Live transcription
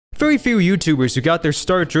Very few YouTubers who got their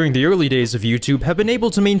start during the early days of YouTube have been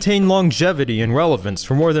able to maintain longevity and relevance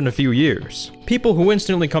for more than a few years. People who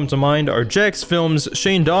instantly come to mind are Jax Films,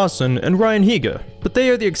 Shane Dawson, and Ryan Higa, but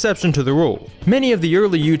they are the exception to the rule. Many of the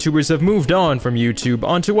early YouTubers have moved on from YouTube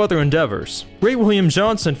onto other endeavors. Ray William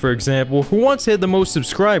Johnson, for example, who once had the most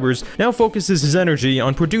subscribers, now focuses his energy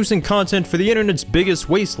on producing content for the internet's biggest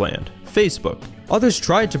wasteland, Facebook. Others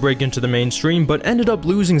tried to break into the mainstream but ended up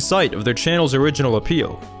losing sight of their channel's original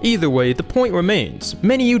appeal. Either way, the point remains,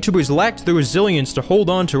 many YouTubers lacked the resilience to hold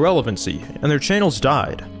on to relevancy, and their channels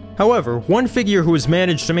died. However, one figure who has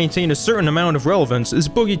managed to maintain a certain amount of relevance is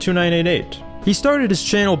Boogie2988. He started his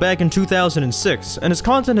channel back in 2006, and his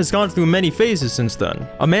content has gone through many phases since then,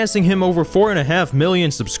 amassing him over 4.5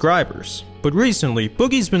 million subscribers. But recently,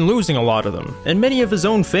 Boogie's been losing a lot of them, and many of his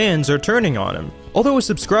own fans are turning on him. Although his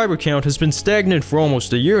subscriber count has been stagnant for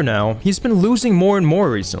almost a year now, he's been losing more and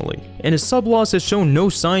more recently, and his sub loss has shown no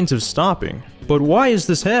signs of stopping. But why is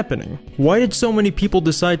this happening? Why did so many people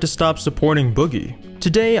decide to stop supporting Boogie?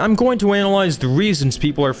 Today, I'm going to analyze the reasons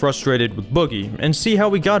people are frustrated with Boogie, and see how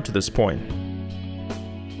we got to this point.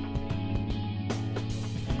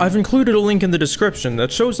 I've included a link in the description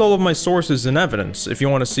that shows all of my sources and evidence if you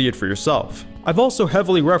want to see it for yourself. I've also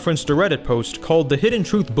heavily referenced a Reddit post called The Hidden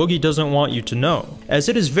Truth Boogie Doesn't Want You to Know, as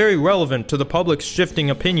it is very relevant to the public's shifting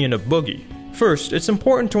opinion of Boogie. First, it's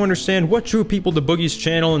important to understand what drew people to Boogie's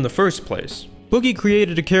channel in the first place. Boogie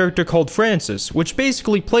created a character called Francis, which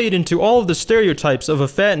basically played into all of the stereotypes of a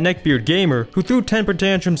fat neckbeard gamer who threw temper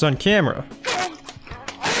tantrums on camera.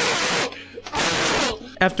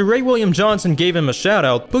 After Ray William Johnson gave him a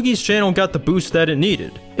shoutout, Boogie's channel got the boost that it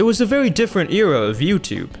needed. It was a very different era of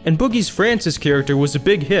YouTube, and Boogie's Francis character was a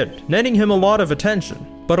big hit, netting him a lot of attention.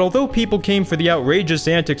 But although people came for the outrageous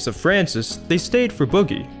antics of Francis, they stayed for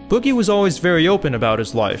Boogie. Boogie was always very open about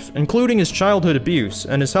his life, including his childhood abuse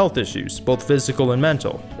and his health issues, both physical and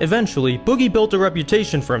mental. Eventually, Boogie built a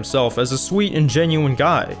reputation for himself as a sweet and genuine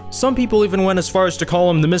guy. Some people even went as far as to call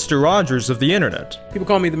him the Mr. Rogers of the internet. People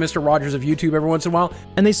call me the Mr. Rogers of YouTube every once in a while.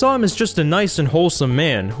 And they saw him as just a nice and wholesome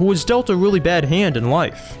man who was dealt a really bad hand in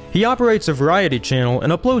life. He operates a variety channel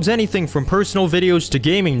and uploads anything from personal videos to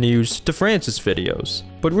gaming news to Francis videos.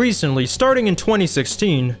 But recently, starting in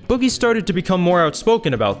 2016, Boogie started to become more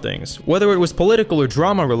outspoken about things, whether it was political or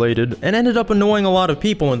drama related, and ended up annoying a lot of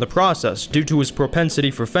people in the process due to his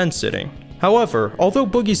propensity for fence sitting. However, although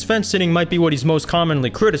Boogie's fence sitting might be what he's most commonly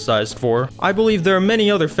criticized for, I believe there are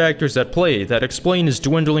many other factors at play that explain his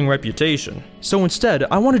dwindling reputation. So instead,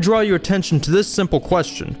 I want to draw your attention to this simple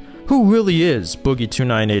question: who really is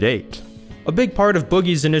Boogie2988? A big part of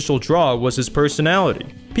Boogie's initial draw was his personality.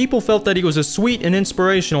 People felt that he was a sweet and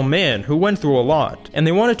inspirational man who went through a lot, and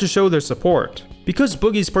they wanted to show their support. Because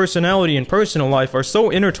Boogie's personality and personal life are so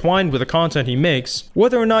intertwined with the content he makes,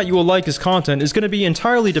 whether or not you will like his content is going to be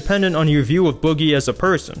entirely dependent on your view of Boogie as a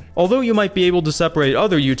person. Although you might be able to separate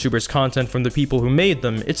other YouTubers' content from the people who made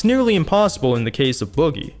them, it's nearly impossible in the case of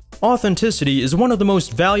Boogie. Authenticity is one of the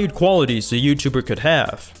most valued qualities a YouTuber could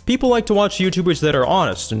have. People like to watch YouTubers that are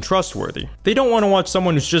honest and trustworthy. They don't want to watch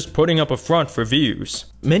someone who's just putting up a front for views.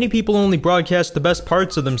 Many people only broadcast the best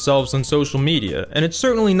parts of themselves on social media, and it's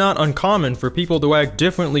certainly not uncommon for people to act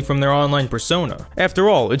differently from their online persona. After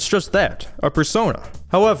all, it's just that, a persona.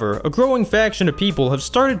 However, a growing faction of people have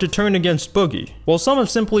started to turn against Boogie. While some have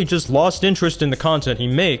simply just lost interest in the content he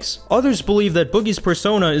makes, others believe that Boogie's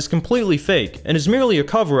persona is completely fake and is merely a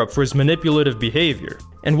cover-up for his manipulative behavior.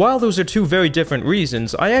 And while those are two very different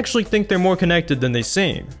reasons, I actually think they're more connected than they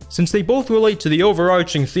seem, since they both relate to the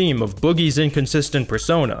overarching theme of Boogie's inconsistent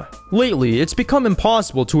persona. Lately, it's become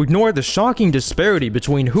impossible to ignore the shocking disparity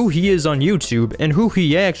between who he is on YouTube and who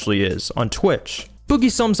he actually is on Twitch.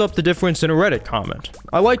 Boogie sums up the difference in a Reddit comment.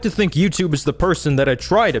 I like to think YouTube is the person that I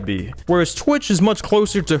try to be, whereas Twitch is much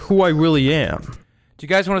closer to who I really am. Do you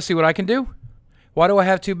guys want to see what I can do? Why do I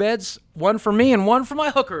have two beds? One for me and one for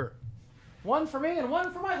my hooker. One for me and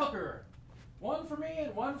one for my hooker. One for me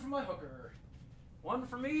and one for my hooker. One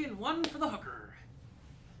for me and one for the hooker.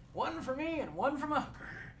 One for me and one for my hooker.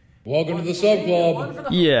 Welcome to the sub club.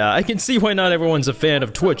 Yeah, I can see why not everyone's a fan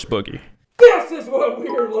of Twitch, Boogie. This is what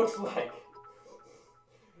weird looks like.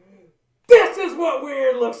 This is what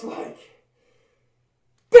weird looks like.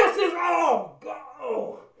 This is,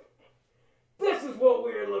 oh. This is what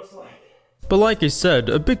weird looks like. But like I said,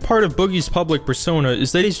 a big part of Boogie's public persona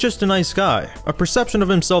is that he's just a nice guy, a perception of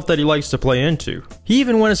himself that he likes to play into. He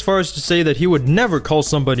even went as far as to say that he would never call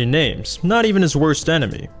somebody names, not even his worst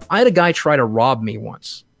enemy. I had a guy try to rob me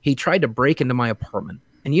once. He tried to break into my apartment.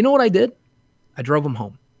 And you know what I did? I drove him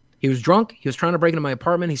home. He was drunk. He was trying to break into my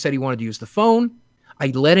apartment. He said he wanted to use the phone. I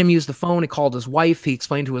let him use the phone. He called his wife. He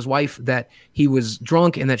explained to his wife that he was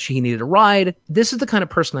drunk and that she needed a ride. This is the kind of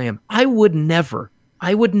person I am. I would never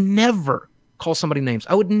call somebody names.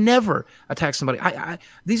 I would never attack somebody.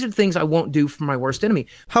 These are the things I won't do for my worst enemy.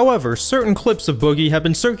 However, certain clips of Boogie have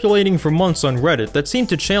been circulating for months on Reddit that seem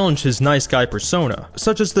to challenge his nice guy persona,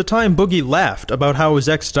 such as the time Boogie laughed about how his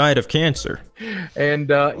ex died of cancer. And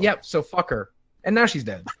yep, so fuck her. And now she's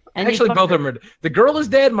dead. And actually, both of them are. The girl is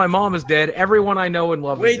dead. My mom is dead. Everyone I know and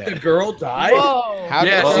love is dead. Wait, the girl died? Whoa.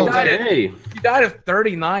 She died of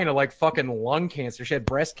 39 of like fucking lung cancer. She had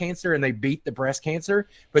breast cancer and they beat the breast cancer,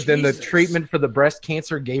 but then the treatment for the breast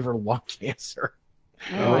cancer gave her lung cancer.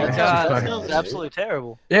 Oh my god, that sounds absolutely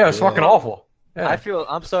terrible. Yeah, it was fucking awful. Yeah.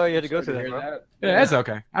 I'm sorry you had to go through that, bro. Yeah, that's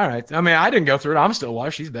okay. All right. I mean, I didn't go through it. I'm still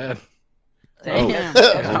alive. She's dead. Damn,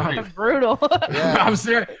 that's brutal. Yeah. I'm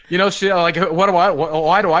serious. You know, she like,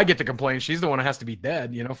 why do I get to complain? She's the one who has to be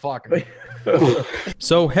dead. You know, fuck.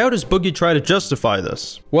 So how does Boogie try to justify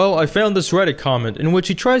this? Well, I found this Reddit comment in which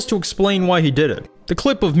he tries to explain why he did it. The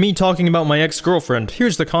clip of me talking about my ex-girlfriend,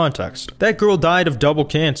 here's the context. That girl died of double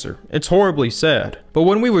cancer. It's horribly sad. But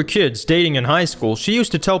when we were kids, dating in high school, she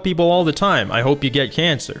used to tell people all the time, I hope you get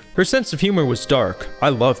cancer. Her sense of humor was dark. I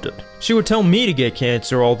loved it. She would tell me to get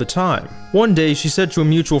cancer all the time. One day, she said to a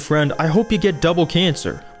mutual friend, I hope you get double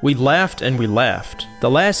cancer. We laughed and we laughed. The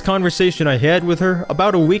last conversation I had with her,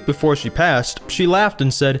 about a week before she passed, she laughed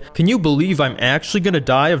and said, can you believe I'm actually gonna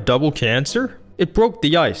die of double cancer? It broke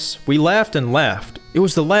the ice. We laughed and laughed. It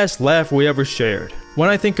was the last laugh we ever shared. When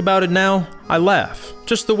I think about it now, I laugh.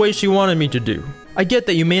 Just the way she wanted me to do. I get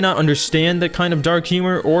that you may not understand that kind of dark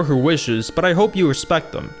humor or her wishes, but I hope you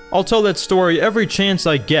respect them. I'll tell that story every chance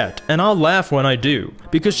I get, and I'll laugh when I do,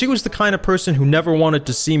 because she was the kind of person who never wanted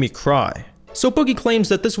to see me cry. So Boogie claims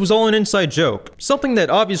that this was all an inside joke, something that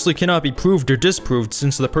obviously cannot be proved or disproved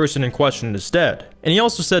since the person in question is dead. And he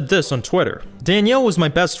also said this on Twitter. Danielle was my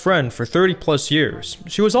best friend for 30 plus years.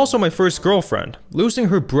 She was also my first girlfriend. Losing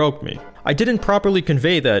her broke me. I didn't properly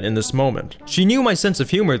convey that in this moment. She knew my sense of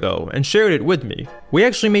humor though, and shared it with me. We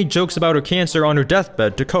actually made jokes about her cancer on her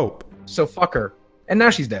deathbed to cope. So fuck her. And now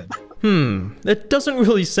she's dead. That doesn't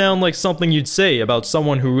really sound like something you'd say about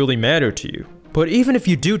someone who really mattered to you. But even if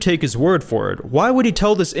you do take his word for it, why would he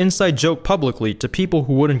tell this inside joke publicly to people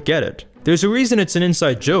who wouldn't get it? There's a reason it's an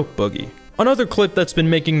inside joke, Boogie. Another clip that's been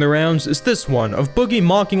making the rounds is this one of Boogie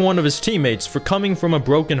mocking one of his teammates for coming from a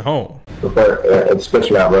broken home. It's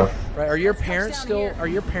switching out, bro. Right, are your parents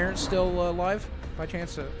still alive by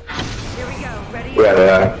chance? Here we go. Ready? Yeah, they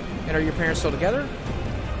are. And are your parents still together?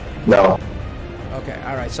 No. Okay,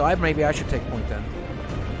 all right. So maybe I should take point then.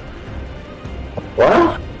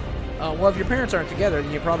 What? Well, if your parents aren't together,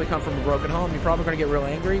 then you probably come from a broken home. You're probably going to get real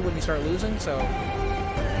angry when you start losing. So, you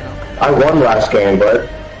know. I won last game, but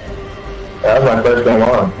that was my first game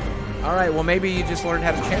on. All right. Well, maybe you just learned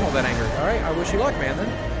how to channel that anger. All right. I wish you luck, man.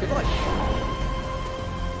 Then good luck.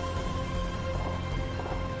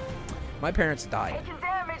 My parents died.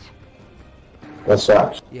 That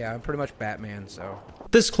sucks. Yeah, I'm pretty much Batman. So.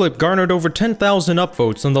 This clip garnered over 10,000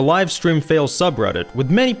 upvotes on the livestream fail subreddit, with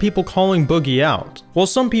many people calling Boogie out. While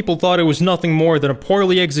some people thought it was nothing more than a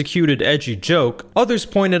poorly executed edgy joke, others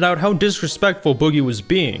pointed out how disrespectful Boogie was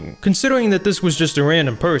being, considering that this was just a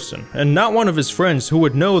random person, and not one of his friends who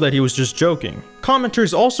would know that he was just joking.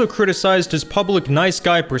 Commenters also criticized his public nice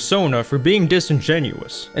guy persona for being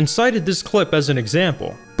disingenuous, and cited this clip as an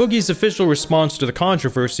example. Boogie's official response to the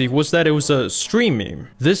controversy was that it was a stream meme.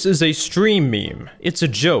 This is a stream meme. It's a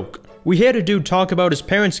joke. We had a dude talk about his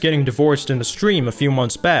parents getting divorced in a stream a few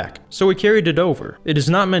months back, so we carried it over. It is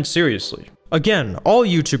not meant seriously. Again, all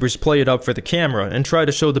YouTubers play it up for the camera and try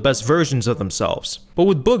to show the best versions of themselves. But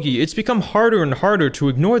with Boogie, it's become harder and harder to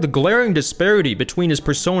ignore the glaring disparity between his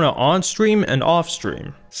persona on stream and off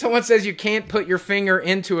stream. Someone says you can't put your finger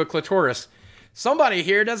into a clitoris. Somebody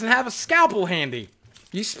here doesn't have a scalpel handy.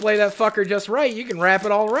 You splay that fucker just right, you can wrap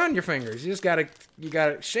it all around your fingers. You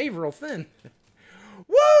gotta shave real thin.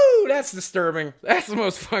 Woo! That's disturbing. That's the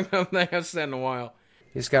most fucked up thing I've said in a while.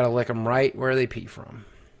 You just gotta lick them right where they pee from.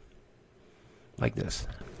 Like this.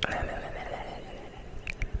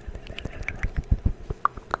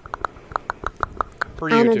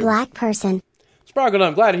 I'm a black person. Sparkle,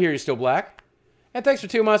 I'm glad to hear you're still black. And thanks for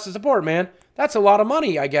 2 months of support, man. That's a lot of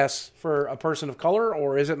money, I guess, for a person of color,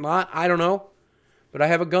 or is it not? I don't know. But I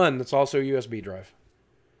have a gun that's also a USB drive.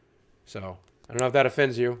 So, I don't know if that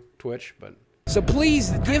offends you, Twitch, but... So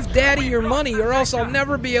please give Daddy your money, or else I'll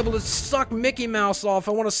never be able to suck Mickey Mouse off.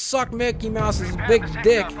 I want to suck Mickey Mouse's big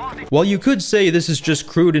dick. While you could say this is just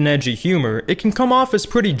crude and edgy humor, it can come off as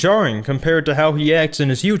pretty jarring compared to how he acts in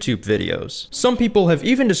his YouTube videos. Some people have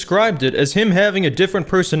even described it as him having a different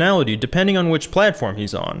personality depending on which platform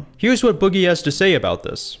he's on. Here's what Boogie has to say about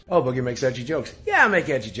this. Oh, Boogie makes edgy jokes. Yeah, I make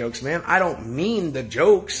edgy jokes, man. I don't mean the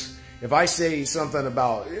jokes. If I say something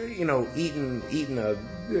about, you know, eating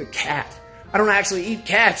a cat, I don't actually eat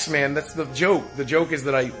cats, man. That's the joke. The joke is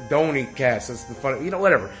that I don't eat cats. That's the fun, you know,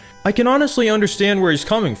 whatever. I can honestly understand where he's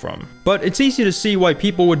coming from, but it's easy to see why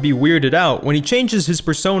people would be weirded out when he changes his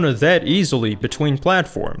persona that easily between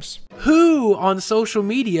platforms. Who on social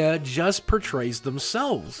media just portrays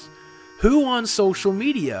themselves? Who on social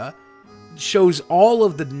media shows all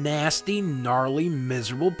of the nasty, gnarly,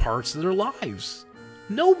 miserable parts of their lives?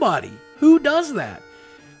 Nobody. Who does that?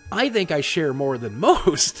 I think I share more than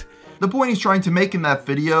most. The point he's trying to make in that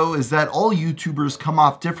video is that all YouTubers come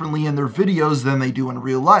off differently in their videos than they do in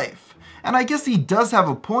real life. And I guess he does have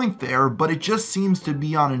a point there, but it just seems to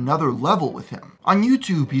be on another level with him. On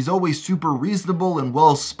YouTube, he's always super reasonable and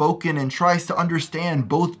well-spoken and tries to understand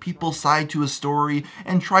both people's side to a story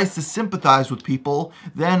and tries to sympathize with people.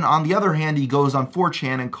 Then, on the other hand, he goes on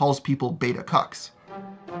 4chan and calls people beta cucks.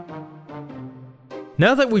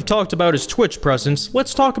 Now that we've talked about his Twitch presence,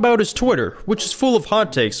 let's talk about his Twitter, which is full of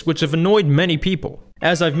hot takes which have annoyed many people.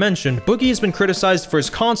 As I've mentioned, Boogie has been criticized for his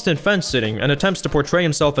constant fence-sitting and attempts to portray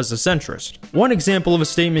himself as a centrist. One example of a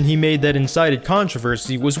statement he made that incited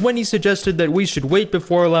controversy was when he suggested that we should wait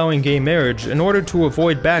before allowing gay marriage in order to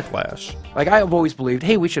avoid backlash. Like, I've always believed,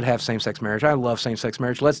 hey, we should have same-sex marriage. I love same-sex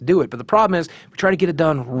marriage. Let's do it. But the problem is, we try to get it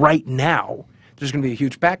done right now, there's going to be a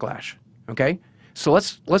huge backlash, okay? So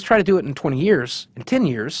let's try to do it in 20 years, in 10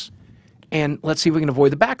 years, and let's see if we can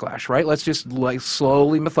avoid the backlash, right? Let's just like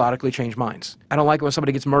slowly, methodically change minds. I don't like it when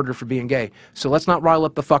somebody gets murdered for being gay, so let's not rile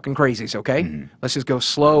up the fucking crazies, okay? Let's just go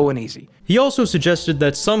slow and easy. He also suggested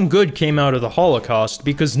that some good came out of the Holocaust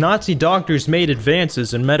because Nazi doctors made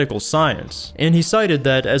advances in medical science, and he cited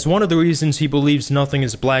that as one of the reasons he believes nothing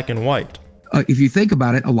is black and white. If you think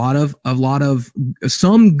about it, a lot of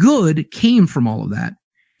some good came from all of that,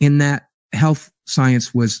 in that health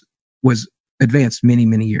science was advanced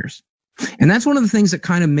many years. And that's one of the things that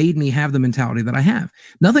kind of made me have the mentality that I have.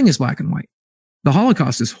 Nothing is black and white. The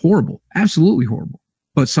Holocaust is horrible, absolutely horrible.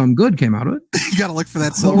 But some good came out of it. You gotta look for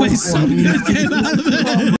that silver.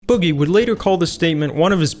 Boogie would later call this statement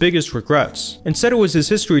one of his biggest regrets, and said it was his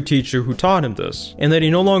history teacher who taught him this, and that he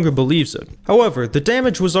no longer believes it. However, the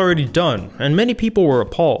damage was already done, and many people were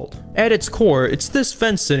appalled. At its core, it's this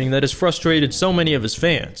fence-sitting that has frustrated so many of his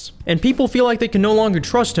fans, and people feel like they can no longer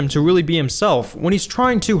trust him to really be himself when he's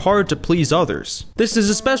trying too hard to please others. This is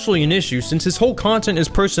especially an issue since his whole content is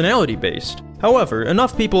personality-based. However,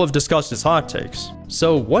 enough people have discussed his hot takes.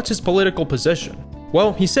 So, what's his political position?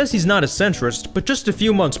 Well, he says he's not a centrist, but just a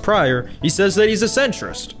few months prior, he says that he's a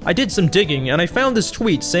centrist. I did some digging, and I found this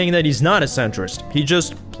tweet saying that he's not a centrist, he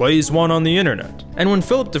just plays one on the internet. And when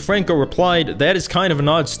Philip DeFranco replied, "That is kind of an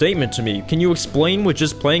odd statement to me, can you explain what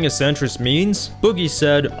just playing a centrist means?" Boogie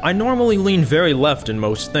said, "I normally lean very left in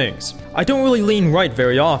most things. I don't really lean right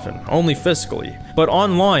very often, only fiscally. But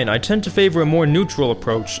online, I tend to favor a more neutral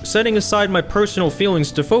approach, setting aside my personal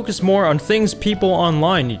feelings to focus more on things people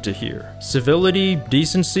online need to hear. Civility,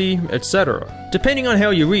 decency, etc." Depending on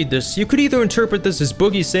how you read this, you could either interpret this as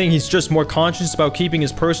Boogie saying he's just more conscious about keeping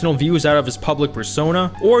his personal views out of his public persona,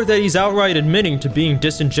 or that he's outright admitting to being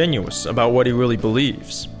disingenuous about what he really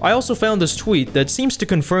believes. I also found this tweet that seems to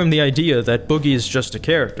confirm the idea that Boogie is just a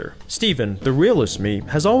character. Steven, the realist me,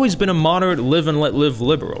 has always been a moderate live and let live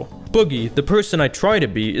liberal. Boogie, the person I try to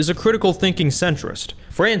be, is a critical thinking centrist.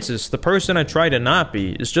 Francis, the person I try to not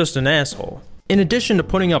be, is just an asshole. In addition to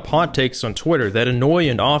putting up hot takes on Twitter that annoy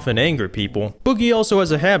and often anger people, Boogie also has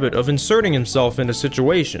a habit of inserting himself into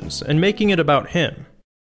situations and making it about him.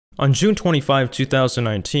 On June 25,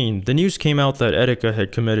 2019, the news came out that Etika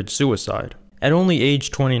had committed suicide. At only age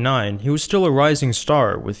 29, he was still a rising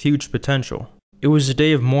star with huge potential. It was a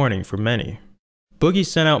day of mourning for many. Boogie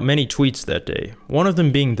sent out many tweets that day, one of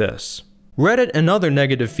them being this: "Reddit and other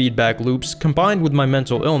negative feedback loops combined with my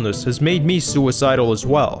mental illness has made me suicidal as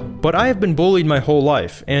well, but I have been bullied my whole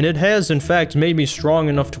life, and it has in fact made me strong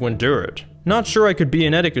enough to endure it. Not sure I could be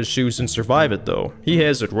in Etika's shoes and survive it though, he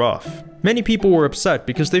has it rough." Many people were upset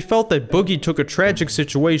because they felt that Boogie took a tragic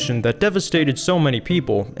situation that devastated so many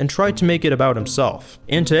people and tried to make it about himself.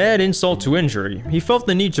 And to add insult to injury, he felt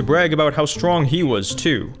the need to brag about how strong he was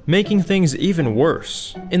too, making things even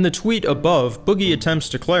worse. In the tweet above, Boogie attempts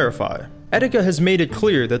to clarify. Etika has made it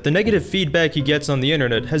clear that the negative feedback he gets on the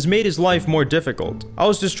internet has made his life more difficult. I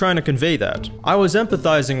was just trying to convey that. I was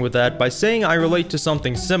empathizing with that by saying I relate to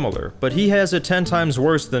something similar, but he has it 10 times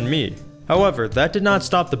worse than me. However, that did not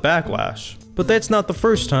stop the backlash. But that's not the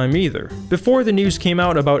first time either. Before the news came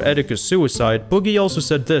out about Etika's suicide, Boogie also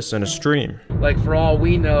said this in a stream. Like, for all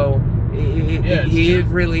we know, he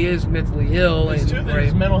really is mentally ill. There's two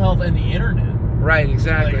things, mental health and the internet. Right,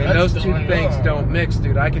 exactly. Like, and those two things don't mix,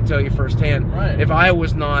 dude. I can tell you firsthand. Right. If I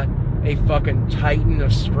was not a fucking titan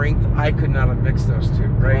of strength, I could not have mixed those two,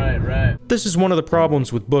 right? Right. This is one of the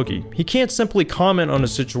problems with Boogie. He can't simply comment on a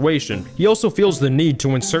situation, he also feels the need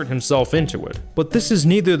to insert himself into it. But this is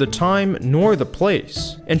neither the time nor the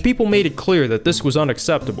place. And people made it clear that this was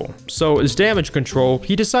unacceptable. So as damage control,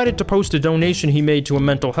 he decided to post a donation he made to a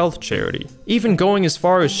mental health charity, even going as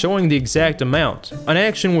far as showing the exact amount, an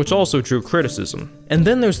action which also drew criticism. And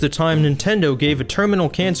then there's the time Nintendo gave a terminal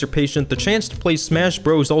cancer patient the chance to play Smash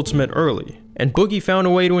Bros. Ultimate early, and Boogie found a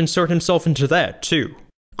way to insert himself into that too.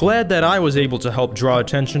 Glad that I was able to help draw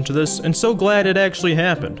attention to this, and so glad it actually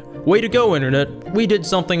happened. Way to go, internet, we did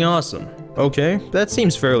something awesome. Okay, that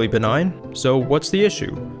seems fairly benign, so what's the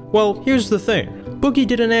issue? Well, here's the thing. Boogie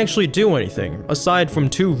didn't actually do anything, aside from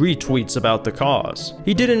 2 retweets about the cause.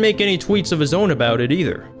 He didn't make any tweets of his own about it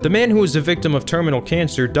either. The man who was a victim of terminal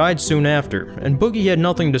cancer died soon after, and Boogie had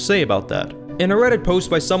nothing to say about that. In a Reddit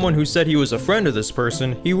post by someone who said he was a friend of this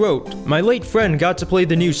person, he wrote, "My late friend got to play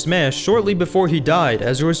the new Smash shortly before he died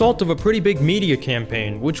as a result of a pretty big media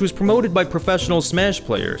campaign which was promoted by professional Smash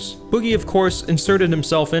players." Boogie of course inserted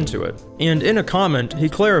himself into it, and in a comment he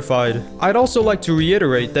clarified, "I'd also like to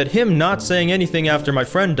reiterate that him not saying anything after my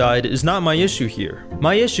friend died is not my issue here.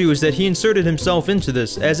 My issue is that he inserted himself into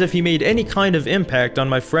this as if he made any kind of impact on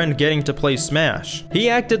my friend getting to play Smash. He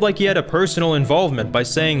acted like he had a personal involvement by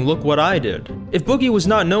saying, 'Look what I did.' If Boogie was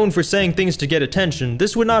not known for saying things to get attention,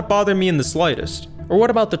 this would not bother me in the slightest. Or what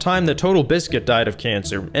about the time that Total Biscuit died of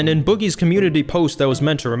cancer, and in Boogie's community post that was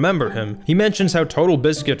meant to remember him, he mentions how Total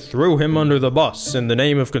Biscuit threw him under the bus in the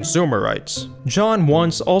name of consumer rights. John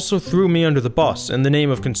once also threw me under the bus in the name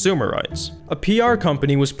of consumer rights. A PR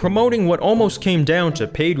company was promoting what almost came down to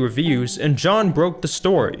paid reviews, and John broke the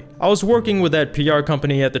story. I was working with that PR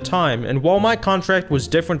company at the time, and while my contract was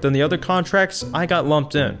different than the other contracts, I got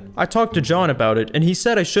lumped in. I talked to John about it, and he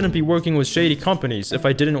said I shouldn't be working with shady companies if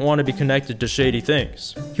I didn't want to be connected to shady things.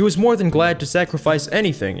 He was more than glad to sacrifice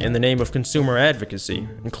anything in the name of consumer advocacy,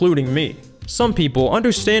 including me. Some people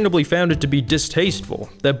understandably found it to be distasteful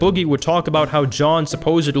that Boogie would talk about how John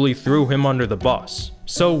supposedly threw him under the bus.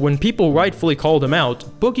 So when people rightfully called him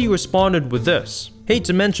out, Boogie responded with this. Hate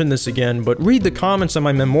to mention this again, but read the comments on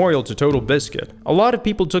my memorial to Total Biscuit. A lot of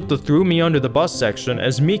people took the threw me under the bus section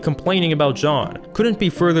as me complaining about John. Couldn't be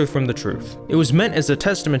further from the truth. It was meant as a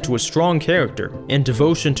testament to a strong character and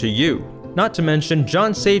devotion to you. Not to mention,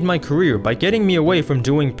 John saved my career by getting me away from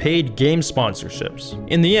doing paid game sponsorships.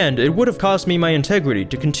 In the end, it would have cost me my integrity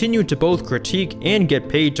to continue to both critique and get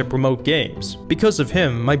paid to promote games. Because of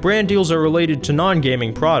him, my brand deals are related to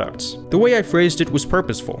non-gaming products. The way I phrased it was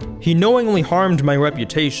purposeful. He knowingly harmed my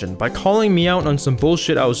reputation by calling me out on some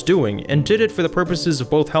bullshit I was doing and did it for the purposes of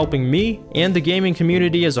both helping me and the gaming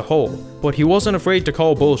community as a whole. But he wasn't afraid to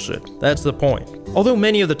call bullshit. That's the point. Although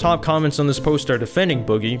many of the top comments on this post are defending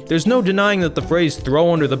Boogie, there's no denying that the phrase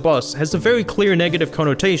throw under the bus has a very clear negative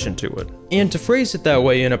connotation to it. And to phrase it that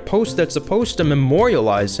way in a post that's supposed to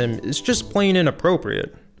memorialize him is just plain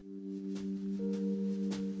inappropriate.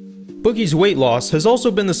 Boogie's weight loss has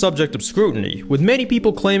also been the subject of scrutiny, with many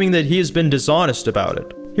people claiming that he has been dishonest about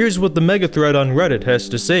it. Here's what the mega thread on Reddit has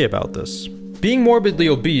to say about this. Being morbidly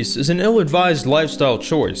obese is an ill-advised lifestyle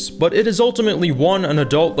choice, but it is ultimately one an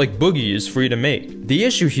adult like Boogie is free to make. The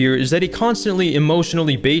issue here is that he constantly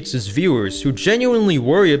emotionally baits his viewers who genuinely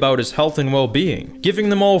worry about his health and well-being, giving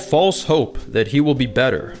them all false hope that he will be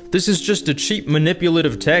better. This is just a cheap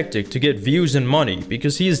manipulative tactic to get views and money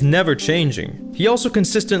because he is never changing. He also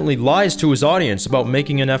consistently lies to his audience about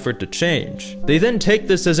making an effort to change. They then take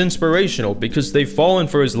this as inspirational because they've fallen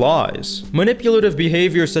for his lies. Manipulative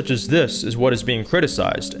behavior such as this is what is being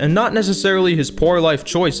criticized, and not necessarily his poor life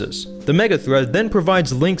choices. The mega thread then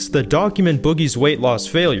provides links that document Boogie's weight loss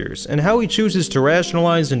failures and how he chooses to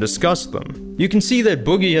rationalize and discuss them. You can see that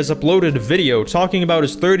Boogie has uploaded a video talking about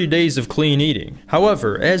his 30 days of clean eating.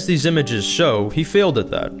 However, as these images show, he failed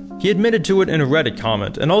at that. He admitted to it in a Reddit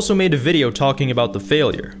comment and also made a video talking about the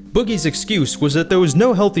failure. Boogie's excuse was that there was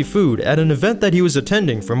no healthy food at an event that he was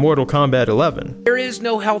attending for Mortal Kombat 11. There is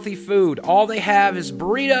no healthy food. All they have is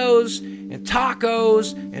burritos and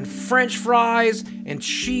tacos and french fries and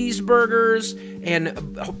cheeseburgers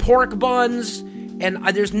and pork buns and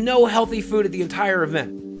there's no healthy food at the entire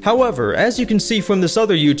event. However, as you can see from this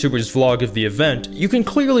other YouTuber's vlog of the event, you can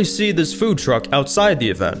clearly see this food truck outside the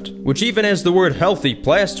event, which even has the word healthy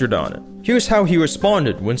plastered on it. Here's how he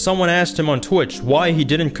responded when someone asked him on Twitch why he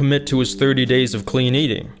didn't commit to his 30 days of clean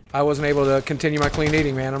eating. I wasn't able to continue my clean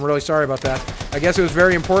eating, man. I'm really sorry about that. I guess it was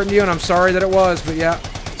very important to you, and I'm sorry that it was, but yeah,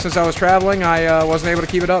 since I was traveling, I wasn't able to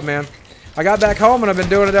keep it up, man. I got back home, and I've been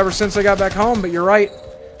doing it ever since I got back home, but you're right.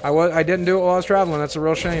 I didn't do it while I was traveling. That's a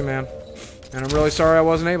real shame, man. And I'm really sorry I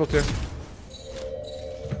wasn't able to.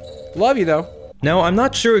 Love you, though. Now, I'm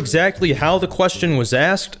not sure exactly how the question was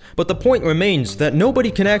asked, but the point remains that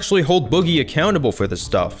nobody can actually hold Boogie accountable for this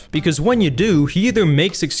stuff. Because when you do, he either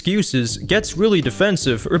makes excuses, gets really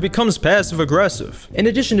defensive, or becomes passive-aggressive. In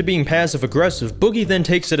addition to being passive-aggressive, Boogie then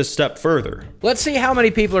takes it a step further. Let's see how many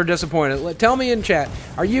people are disappointed. Tell me in chat,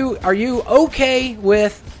 are you okay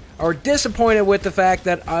with or disappointed with the fact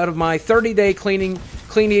that out of my 30-day clean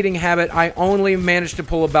eating habit, I only managed to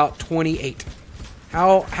pull about 28?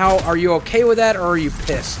 How are you okay with that, or are you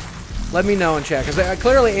pissed? Let me know in chat, because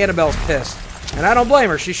clearly Annabelle's pissed. And I don't blame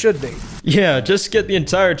her, she should be. Yeah, just get the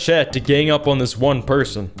entire chat to gang up on this one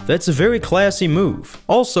person. That's a very classy move.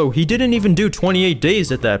 Also, he didn't even do 28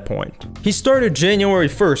 days at that point. He started January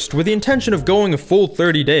 1st with the intention of going a full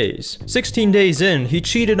 30 days. 16 days in, he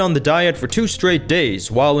cheated on the diet for 2 straight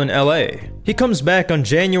days while in LA. He comes back on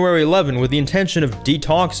January 11 with the intention of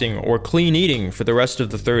detoxing or clean eating for the rest of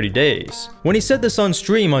the 30 days. When he said this on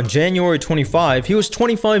stream on January 25, he was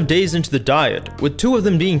 25 days into the diet, with 2 of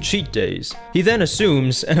them being cheat days. He then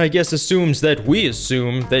assumes, and I guess assumes that we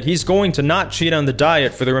assume, that he's going to not cheat on the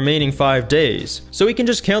diet for the remaining 5 days, so he can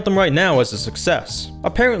just count them right now as a success.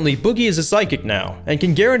 Apparently, Boogie is a psychic now, and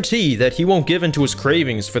can guarantee that he won't give in to his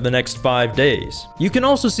cravings for the next 5 days. You can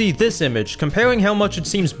also see this image comparing how much it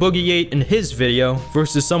seems Boogie ate in his video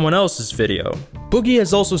versus someone else's video. Boogie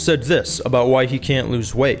has also said this about why he can't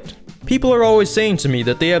lose weight. People are always saying to me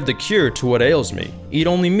that they have the cure to what ails me. Eat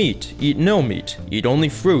only meat, eat no meat, eat only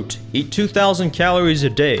fruit, eat 2,000 calories a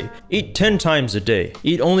day, eat 10 times a day,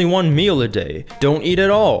 eat only 1 meal a day, don't eat at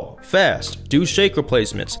all, fast, do shake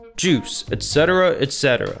replacements, juice, etc.,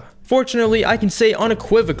 etc. Fortunately, I can say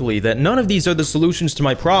unequivocally that none of these are the solutions to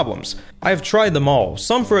my problems. I have tried them all,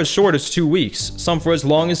 some for as short as 2 weeks, some for as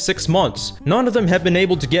long as 6 months. None of them have been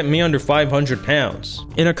able to get me under 500 pounds.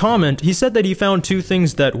 In a comment, he said that he found 2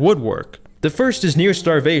 things that would work. The first is near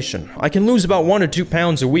starvation. I can lose about 1 to 2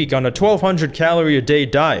 pounds a week on a 1,200 calorie a day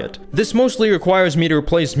diet. This mostly requires me to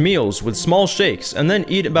replace meals with small shakes and then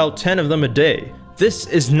eat about 10 of them a day. This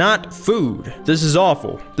is not food. This is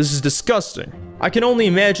awful. This is disgusting. I can only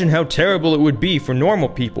imagine how terrible it would be for normal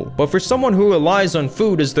people, but for someone who relies on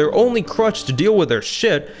food as their only crutch to deal with their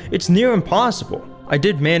shit, it's near impossible. I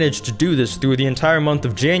did manage to do this through the entire month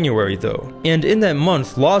of January though, and in that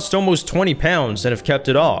month lost almost 20 pounds and have kept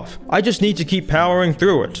it off. I just need to keep powering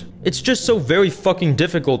through it. It's just so very fucking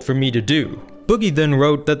difficult for me to do. Boogie then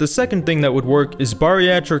wrote that the second thing that would work is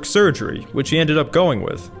bariatric surgery, which he ended up going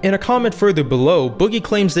with. In a comment further below, Boogie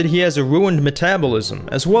claims that he has a ruined metabolism,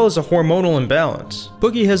 as well as a hormonal imbalance.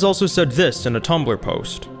 Boogie has also said this in a Tumblr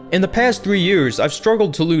post. In the past 3 years, I've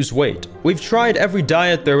struggled to lose weight. We've tried every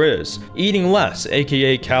diet there is, eating less,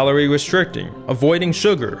 aka calorie restricting, avoiding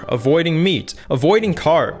sugar, avoiding meat, avoiding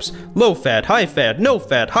carbs, low fat, no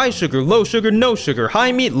fat, high sugar, no sugar,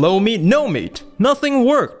 high meat, low meat, no meat. Nothing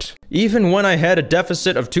worked. Even when I had a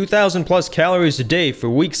deficit of 2,000 plus calories a day for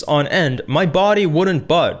weeks on end, my body wouldn't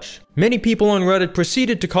budge. Many people on Reddit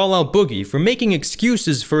proceeded to call out Boogie for making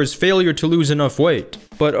excuses for his failure to lose enough weight.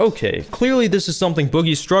 But okay, clearly this is something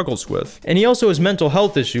Boogie struggles with, and he also has mental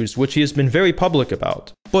health issues which he has been very public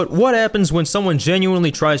about. But what happens when someone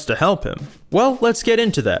genuinely tries to help him? Well, let's get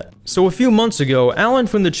into that. So a few months ago, Alan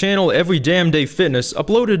from the channel Every Damn Day Fitness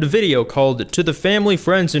uploaded a video called To the Family,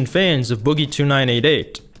 Friends, and Fans of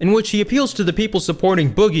Boogie2988, in which he appeals to the people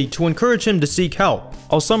supporting Boogie to encourage him to seek help.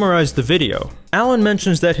 I'll summarize the video. Alan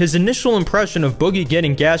mentions that his initial impression of Boogie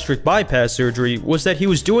getting gastric bypass surgery was that he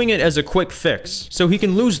was doing it as a quick fix, so he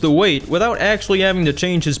can lose the weight without actually having to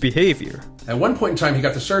change his behavior. At one point in time, he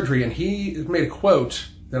got the surgery, and he made a quote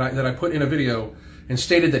that I put in a video and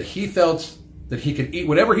stated that he felt that he could eat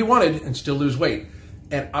whatever he wanted and still lose weight.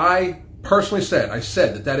 And I personally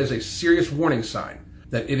said that is a serious warning sign.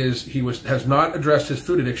 That has not addressed his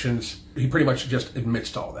food addictions. He pretty much just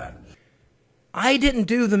admits to all that. I didn't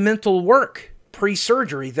do the mental work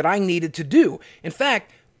pre-surgery that I needed to do. In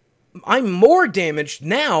fact, I'm more damaged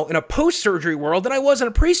now in a post-surgery world than I was in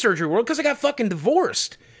a pre-surgery world because I got fucking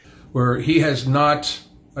divorced. Where he has not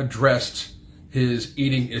addressed his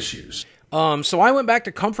eating issues. So I went back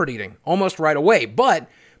to comfort eating almost right away, but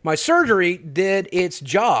My surgery did its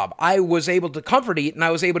job. I was able to comfort eat, and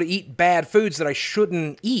I was able to eat bad foods that I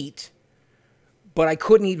shouldn't eat, but I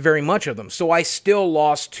couldn't eat very much of them. So I still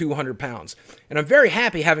lost 200 pounds. And I'm very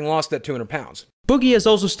happy having lost that 200 pounds. Boogie has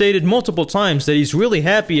also stated multiple times that he's really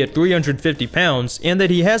happy at 350 pounds and that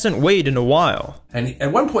he hasn't weighed in a while. And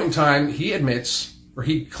at one point in time, he admits, or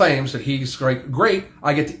he claims that he's great,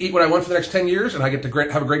 I get to eat what I want for the next 10 years, and I get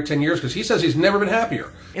to have a great 10 years, because he says he's never been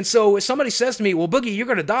happier. And so if somebody says to me, well, Boogie, you're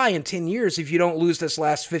going to die in 10 years if you don't lose this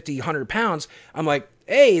last 50, 100 pounds, I'm like,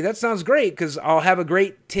 hey, that sounds great, because I'll have a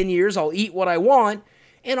great 10 years, I'll eat what I want,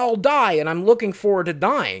 and I'll die, and I'm looking forward to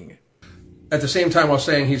dying. At the same time, while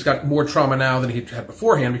saying he's got more trauma now than he had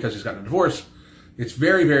beforehand because he's gotten a divorce, it's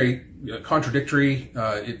very, very contradictory.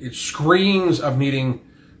 It screams of needing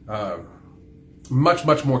much,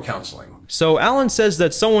 much more counseling. So Alan says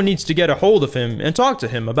that someone needs to get a hold of him and talk to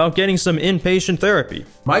him about getting some inpatient therapy.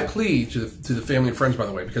 My plea to the family and friends, by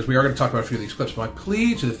the way, because we are going to talk about a few of these clips, my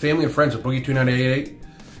plea to the family and friends of Boogie2988,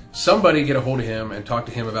 somebody get a hold of him and talk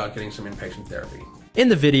to him about getting some inpatient therapy. In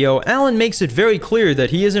the video, Alan makes it very clear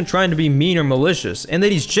that he isn't trying to be mean or malicious, and that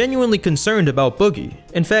he's genuinely concerned about Boogie.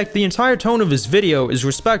 In fact, the entire tone of his video is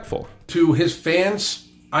respectful. To his fans,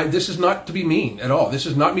 this is not to be mean at all. This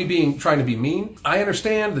is not me trying to be mean. I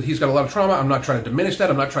understand that he's got a lot of trauma. I'm not trying to diminish that.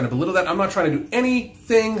 I'm not trying to belittle that. I'm not trying to do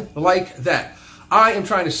anything like that. I am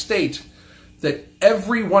trying to state that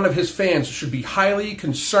every one of his fans should be highly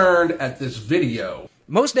concerned at this video.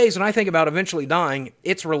 Most days when I think about eventually dying,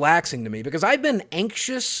 it's relaxing to me because I've been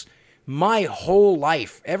anxious my whole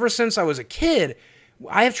life. Ever since I was a kid,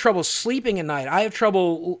 I have trouble sleeping at night. I have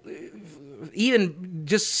trouble even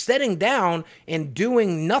just sitting down and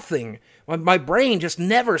doing nothing. My brain just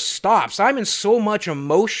never stops. I'm in so much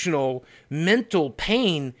emotional, mental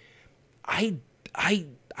pain. I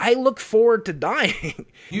look forward to dying.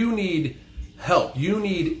 You need help. You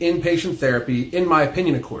need inpatient therapy, in my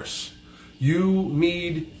opinion, of course. You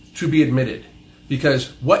need to be admitted,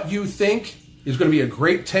 because what you think is going to be a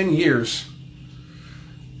great 10 years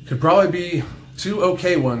could probably be 2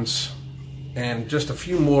 okay ones and just a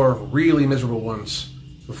few more really miserable ones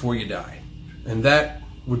before you die. And that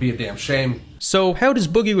would be a damn shame. So how does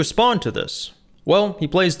Boogie respond to this? Well, he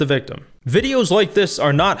plays the victim. Videos like this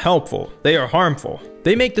are not helpful, they are harmful.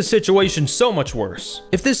 They make the situation so much worse.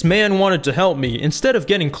 If this man wanted to help me, instead of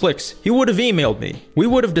getting clicks, he would have emailed me. We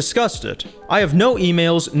would have discussed it. I have no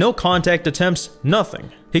emails, no contact attempts,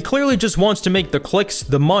 nothing. He clearly just wants to make the clicks,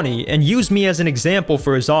 the money, and use me as an example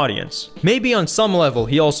for his audience. Maybe on some level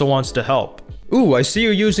he also wants to help. Ooh, I see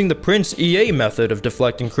you're using the Prince EA method of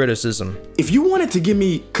deflecting criticism. If you wanted to give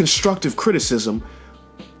me constructive criticism,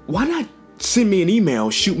 why not send me an email,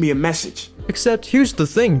 shoot me a message? Except here's the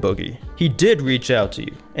thing, Boogie. He did reach out to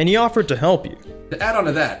you, and he offered to help you. To add on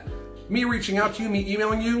to that, me reaching out to you, me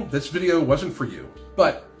emailing you, this video wasn't for you.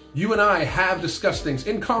 But you and I have discussed things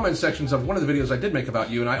in comment sections of one of the videos I did make about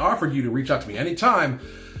you, and I offered you to reach out to me anytime.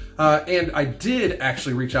 And I did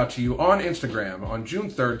actually reach out to you on Instagram on June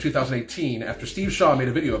 3rd, 2018, after Steve Shaw made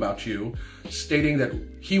a video about you, stating that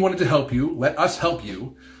he wanted to help you, let us help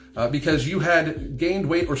you, because you had gained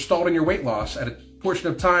weight or stalled in your weight loss at a portion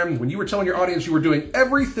of time when you were telling your audience you were doing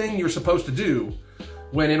everything you're supposed to do,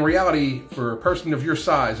 when in reality, for a person of your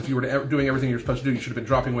size, if you were doing everything you're supposed to do, you should have been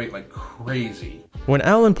dropping weight like crazy. When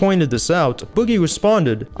Alan pointed this out, Boogie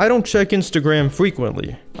responded, I don't check Instagram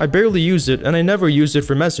frequently. I barely use it, and I never use it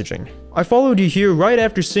for messaging. I followed you here right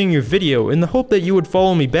after seeing your video in the hope that you would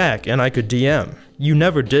follow me back and I could DM. You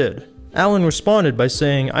never did. Alan responded by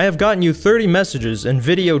saying, I have gotten you 30 messages and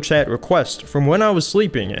video chat requests from when I was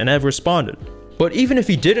sleeping and have responded. But even if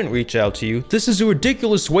he didn't reach out to you, this is a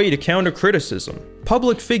ridiculous way to counter criticism.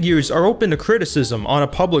 Public figures are open to criticism on a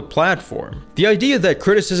public platform. The idea that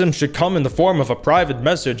criticism should come in the form of a private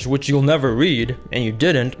message which you'll never read, and you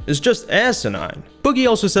didn't, is just asinine. Boogie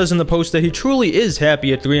also says in the post that he truly is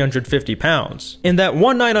happy at 350 pounds. In that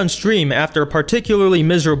one night on stream after a particularly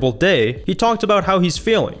miserable day, he talked about how he's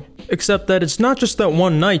feeling. Except that it's not just that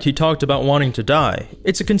one night he talked about wanting to die.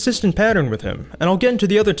 It's a consistent pattern with him, and I'll get into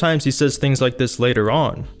the other times he says things like this later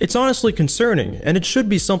on. It's honestly concerning, and it should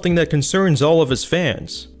be something that concerns all of his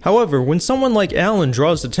fans. However, when someone like Alan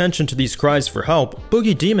draws attention to these cries for help,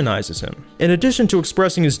 Boogie demonizes him. In addition to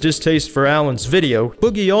expressing his distaste for Alan's video,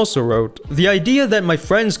 Boogie also wrote, the idea that my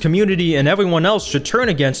friends, community, and everyone else should turn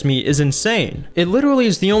against me is insane. It literally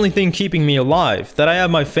is the only thing keeping me alive, that I have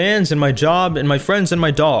my fans and my job and my friends and my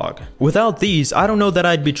dog. Without these, I don't know that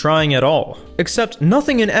I'd be trying at all. Except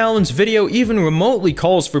nothing in Alan's video even remotely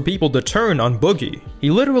calls for people to turn on Boogie. He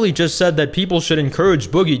literally just said that people should encourage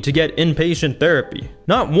Boogie to get inpatient therapy.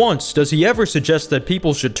 Not once does he ever suggest that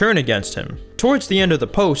people should turn against him. Towards the end of the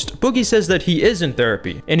post, Boogie says that he is in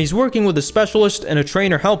therapy, and he's working with a specialist and a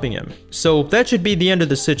trainer helping him. So that should be the end of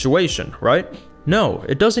the situation, right? No,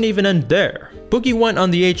 it doesn't even end there. Boogie went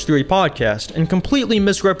on the H3 podcast and completely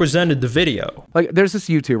misrepresented the video. Like, there's this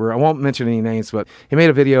YouTuber, I won't mention any names, but he made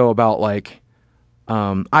a video about, like,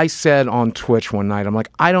 I said on Twitch one night, I'm like,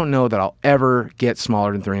 I don't know that I'll ever get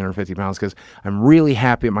smaller than 350 pounds because I'm really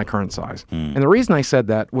happy at my current size. And the reason I said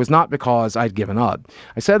that was not because I'd given up.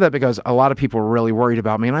 I said that because a lot of people were really worried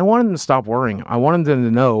about me, and I wanted them to stop worrying. I wanted them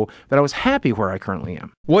to know that I was happy where I currently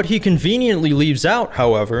am. What he conveniently leaves out,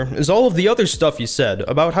 however, is all of the other stuff he said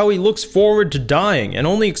about how he looks forward to dying and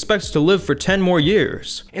only expects to live for 10 more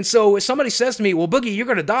years. And so if somebody says to me, well, Boogie, you're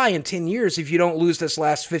going to die in 10 years if you don't lose this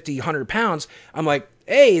last 50, 100 pounds, I'm like,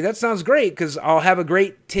 hey, that sounds great, because I'll have a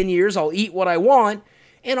great 10 years, I'll eat what I want,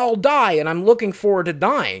 and I'll die, and I'm looking forward to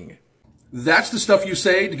dying. That's the stuff you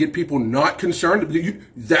say to get people not concerned?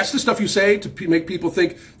 That's the stuff you say to make people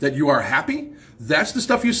think that you are happy? That's the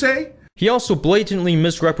stuff you say? He also blatantly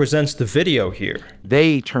misrepresents the video here.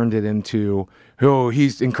 They turned it into, oh,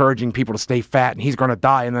 he's encouraging people to stay fat, and he's going to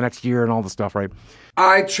die in the next year and all the stuff, right?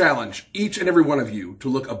 I challenge each and every one of you to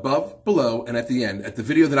look above, below, and at the end at the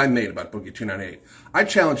video that I made about Boogie2988. I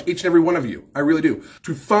challenge each and every one of you, I really do,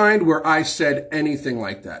 to find where I said anything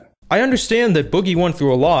like that. I understand that Boogie went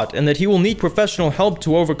through a lot and that he will need professional help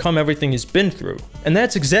to overcome everything he's been through. And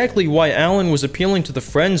that's exactly why Alan was appealing to the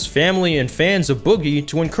friends, family, and fans of Boogie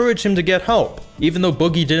to encourage him to get help, even though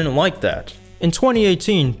Boogie didn't like that. In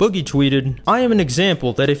 2018, Boogie tweeted, "I am an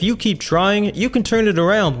example that if you keep trying, you can turn it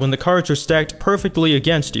around when the cards are stacked perfectly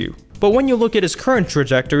against you." But when you look at his current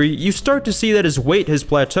trajectory, you start to see that his weight has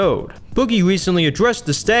plateaued. Boogie recently addressed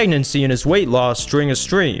the stagnancy in his weight loss during a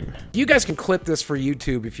stream. You guys can clip this for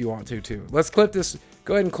YouTube if you want to, too. Let's clip this.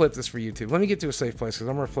 Go ahead and clip this for YouTube. Let me get to a safe place, because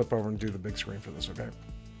I'm going to flip over and do the big screen for this, okay?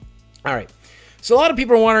 All right. So a lot of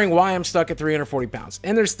people are wondering why I'm stuck at 340 pounds.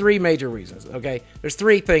 And there's three major reasons, okay? There's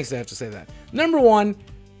three things that have to say that. Number one,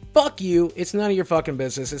 fuck you. It's none of your fucking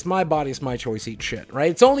business. It's my body. It's my choice. Eat shit, right?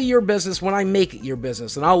 It's only your business when I make it your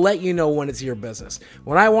business. And I'll let you know when it's your business.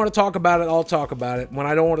 When I want to talk about it, I'll talk about it. When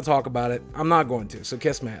I don't want to talk about it, I'm not going to. So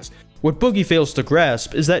kiss my ass. What Boogie fails to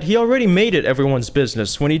grasp is that he already made it everyone's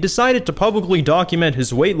business when he decided to publicly document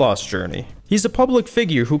his weight loss journey. He's a public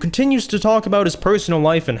figure who continues to talk about his personal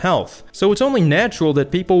life and health, so it's only natural that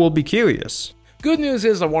people will be curious. Good news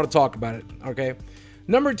is I want to talk about it, okay?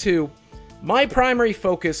 Number two, my primary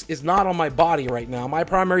focus is not on my body right now. My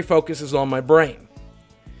primary focus is on my brain.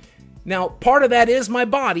 Now, part of that is my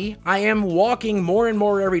body. I am walking more and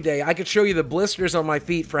more every day. I could show you the blisters on my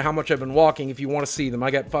feet for how much I've been walking if you want to see them. I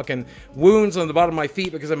got fucking wounds on the bottom of my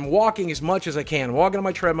feet because I'm walking as much as I can. I'm walking on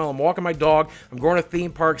my treadmill. I'm walking my dog. I'm going to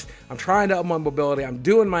theme parks. I'm trying to up my mobility. I'm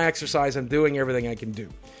doing my exercise. I'm doing everything I can do.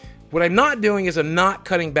 What I'm not doing is I'm not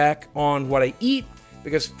cutting back on what I eat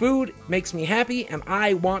because food makes me happy and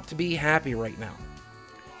I want to be happy right now.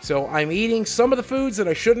 So I'm eating some of the foods that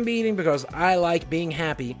I shouldn't be eating because I like being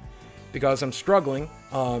happy, because I'm struggling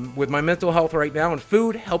with my mental health right now, and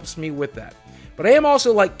food helps me with that. But I am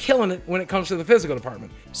also like killing it when it comes to the physical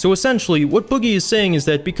department. So essentially, what Boogie is saying is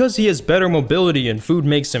that because he has better mobility and food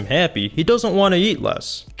makes him happy, he doesn't want to eat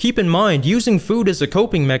less. Keep in mind, using food as a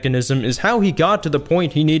coping mechanism is how he got to the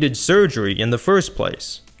point he needed surgery in the first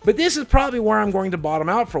place. But this is probably where I'm going to bottom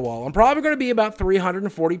out for a while. I'm probably going to be about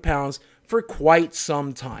 340 pounds for quite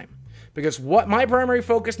some time. Because what my primary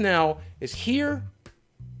focus now is here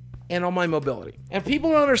and on my mobility. And if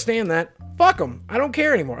people don't understand that, fuck them. I don't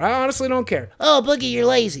care anymore. I honestly don't care. Oh, Boogie, you're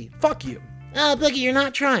lazy. Fuck you. Oh, Boogie, you're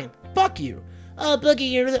not trying. Fuck you. Oh,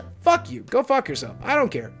 Boogie, you're fuck you. Go fuck yourself. I don't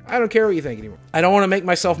care. I don't care what you think anymore. I don't want to make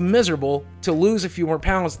myself miserable to lose a few more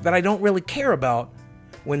pounds that I don't really care about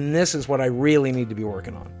when this is what I really need to be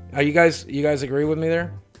working on. Are you guys agree with me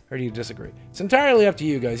there? Or do you disagree? It's entirely up to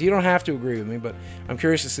you guys. You don't have to agree with me, but I'm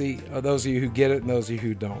curious to see those of you who get it and those of you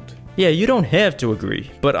who don't. Yeah, you don't have to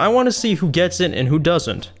agree, but I want to see who gets it and who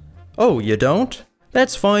doesn't. Oh, you don't?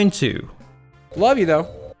 That's fine too. Love you though.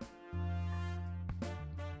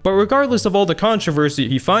 But regardless of all the controversy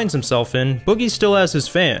he finds himself in, Boogie still has his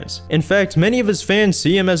fans. In fact, many of his fans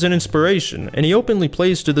see him as an inspiration, and he openly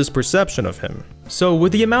plays to this perception of him. So,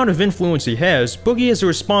 with the amount of influence he has, Boogie has a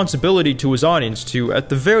responsibility to his audience to, at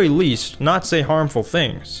the very least, not say harmful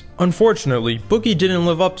things. Unfortunately, Boogie didn't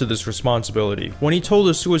live up to this responsibility when he told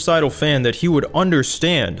a suicidal fan that he would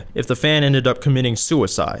understand if the fan ended up committing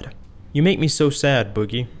suicide. "You make me so sad,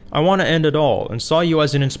 Boogie. I want to end it all and saw you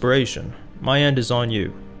as an inspiration. My end is on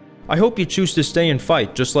you. I hope you choose to stay and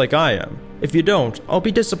fight just like I am. If you don't, I'll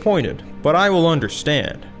be disappointed, but I will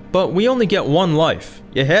understand. But we only get one life.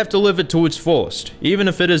 You have to live it to its fullest, even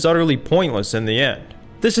if it is utterly pointless in the end.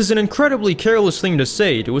 This is an incredibly careless thing to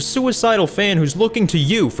say to a suicidal fan who's looking to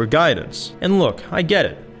you for guidance. And look, I get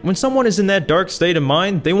it. When someone is in that dark state of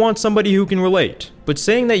mind, they want somebody who can relate. But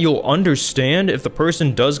saying that you'll understand if the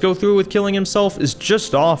person does go through with killing himself is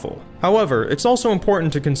just awful. However, it's also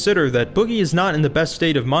important to consider that Boogie is not in the best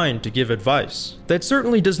state of mind to give advice. That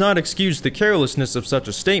certainly does not excuse the carelessness of such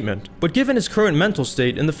a statement, but given his current mental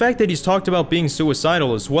state and the fact that he's talked about being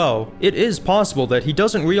suicidal as well, it is possible that he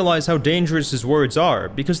doesn't realize how dangerous his words are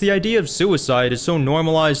because the idea of suicide is so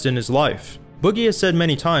normalized in his life. Boogie has said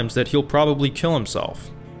many times that he'll probably kill himself.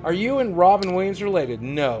 Are you and Robin Williams related?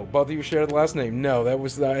 No. Both of you share the last name? No. That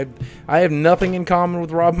was I have nothing in common with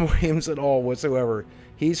Robin Williams at all whatsoever.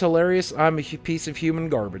 He's hilarious. I'm a piece of human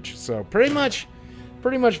garbage. So pretty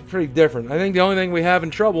different. I think the only thing we have in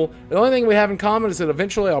common is that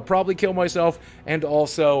eventually I'll probably kill myself, and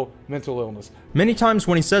also mental illness. Many times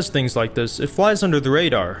when he says things like this, it flies under the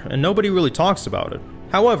radar, and nobody really talks about it.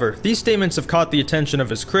 However, these statements have caught the attention of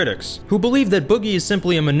his critics, who believe that Boogie is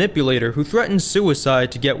simply a manipulator who threatens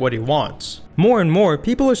suicide to get what he wants. More and more,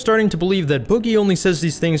 people are starting to believe that Boogie only says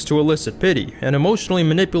these things to elicit pity and emotionally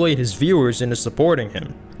manipulate his viewers into supporting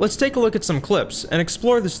him. Let's take a look at some clips and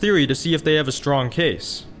explore this theory to see if they have a strong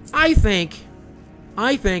case. I think,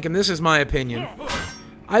 and this is my opinion,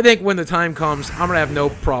 I think when the time comes, I'm gonna have no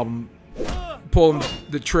problem pulling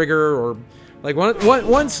the trigger, or like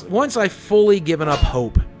once I've fully given up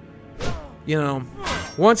hope,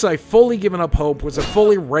 once I've fully given up hope, once I'm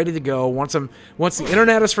fully ready to go, once the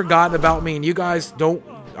internet has forgotten about me and you guys don't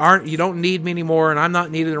need me anymore and I'm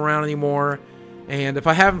not needed around anymore, and if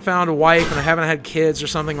I haven't found a wife and I haven't had kids or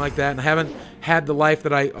something like that, and I haven't had the life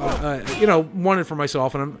that I wanted for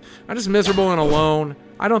myself, and I'm just miserable and alone,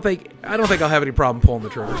 I don't think I'll have any problem pulling the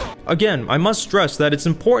trigger. Again, I must stress that it's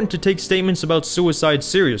important to take statements about suicide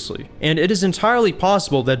seriously, and it is entirely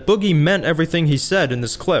possible that Boogie meant everything he said in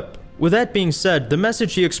this clip. With that being said, the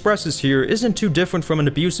message he expresses here isn't too different from an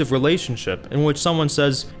abusive relationship in which someone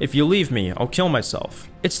says, "If you leave me, I'll kill myself."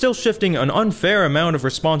 It's still shifting an unfair amount of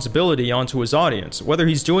responsibility onto his audience, whether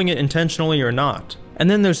he's doing it intentionally or not. And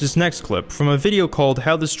then there's this next clip from a video called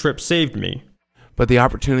 "How This Trip Saved Me." But the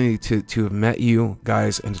opportunity to have met you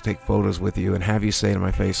guys and to take photos with you and have you say to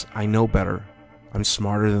my face, "I know better. I'm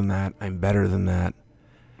smarter than that. I'm better than that.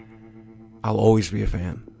 I'll always be a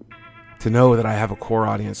fan." To know that I have a core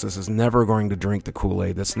audience that is never going to drink the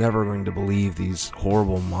Kool-Aid, that's never going to believe these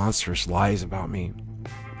horrible, monstrous lies about me.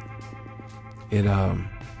 It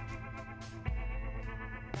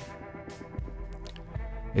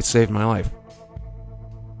saved my life.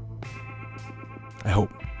 I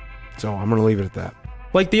hope. So I'm going to leave it at that.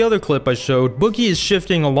 Like the other clip I showed, Boogie is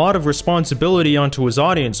shifting a lot of responsibility onto his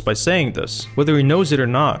audience by saying this, whether he knows it or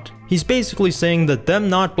not. He's basically saying that them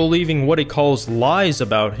not believing what he calls lies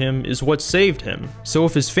about him is what saved him. So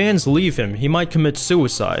if his fans leave him, he might commit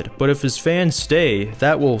suicide, but if his fans stay,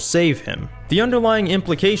 that will save him. The underlying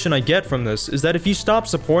implication I get from this is that if you stop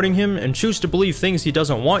supporting him and choose to believe things he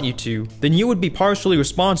doesn't want you to, then you would be partially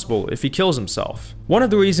responsible if he kills himself. One of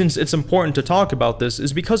the reasons it's important to talk about this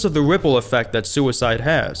is because of the ripple effect that suicide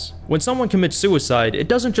has. When someone commits suicide, it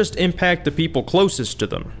doesn't just impact the people closest to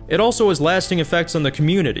them. It also has lasting effects on the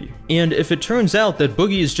community. And if it turns out that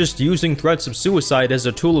Boogie is just using threats of suicide as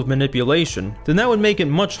a tool of manipulation, then that would make it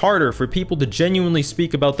much harder for people to genuinely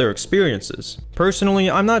speak about their experiences. Personally,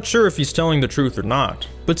 I'm not sure if he's telling the truth or not,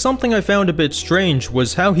 but something I found a bit strange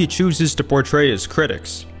was how he chooses to portray his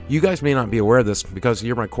critics. You guys may not be aware of this because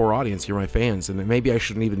you're my core audience, you're my fans, and maybe I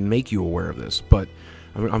shouldn't even make you aware of this, but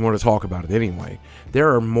I'm going to talk about it anyway.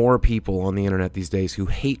 There are more people on the internet these days who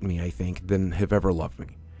hate me, I think, than have ever loved me.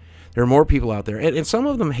 There are more people out there, and some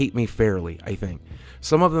of them hate me fairly, I think.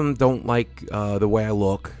 Some of them don't like the way I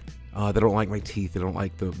look. They don't like my teeth. They don't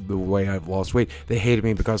like the way I've lost weight. They hated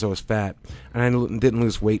me because I was fat, and I didn't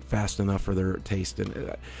lose weight fast enough for their taste.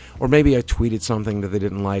 Or maybe I tweeted something that they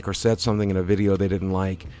didn't like, or said something in a video they didn't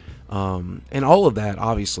like. And all of that,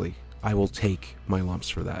 obviously, I will take my lumps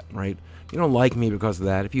for that, right? You don't like me because of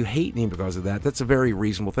that. If you hate me because of that, that's a very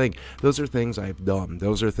reasonable thing. Those are things I've done.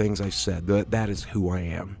 Those are things I've said. That is who I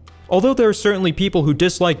am. Although there are certainly people who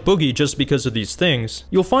dislike Boogie just because of these things,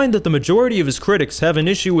 you'll find that the majority of his critics have an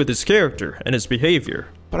issue with his character and his behavior.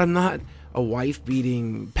 But I'm not a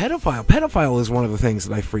wife-beating pedophile. Pedophile is one of the things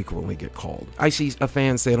that I frequently get called. I see a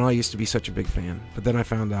fan saying, "Oh, I used to be such a big fan," but then I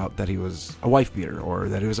found out that he was a wife-beater, or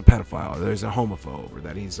that he was a pedophile, or that he's a homophobe, or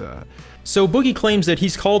that he's a... So Boogie claims that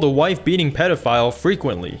he's called a wife-beating pedophile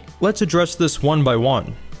frequently. Let's address this one by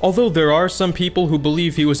one. Although there are some people who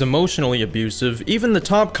believe he was emotionally abusive, even the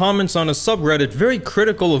top comments on a subreddit very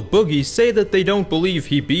critical of Boogie say that they don't believe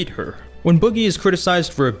he beat her. When Boogie is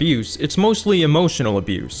criticized for abuse, it's mostly emotional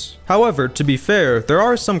abuse. However, to be fair, there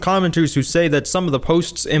are some commenters who say that some of the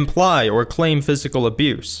posts imply or claim physical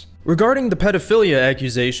abuse. Regarding the pedophilia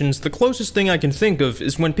accusations, the closest thing I can think of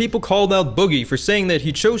is when people called out Boogie for saying that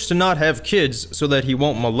he chose to not have kids so that he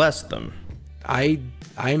won't molest them. I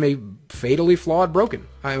am a fatally flawed broken.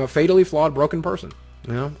 I am a fatally flawed broken person.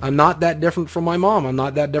 You know, I'm not that different from my mom. I'm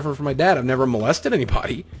not that different from my dad. I've never molested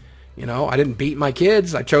anybody. You know, I didn't beat my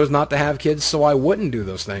kids. I chose not to have kids so I wouldn't do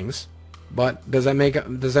those things. But does that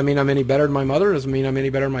mean I'm any better than my mother? Does it mean I'm any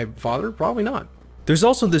better than my father? Probably not. There's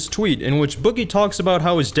also this tweet in which Boogie talks about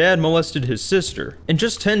how his dad molested his sister, and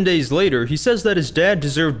just 10 days later, he says that his dad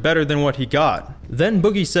deserved better than what he got. Then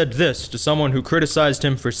Boogie said this to someone who criticized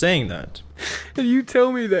him for saying that. And you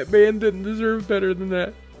tell me that man didn't deserve better than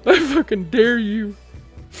that. I fucking dare you.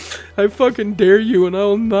 I fucking dare you, and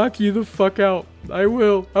I'll knock you the fuck out. I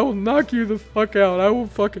will. I will knock you the fuck out. I will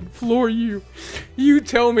fucking floor you. You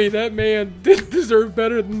tell me that man didn't deserve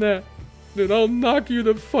better than that. Then I'll knock you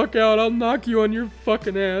the fuck out. I'll knock you on your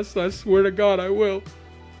fucking ass. I swear to God, I will.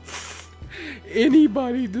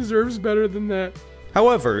 Anybody deserves better than that.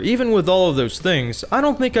 However, even with all of those things, I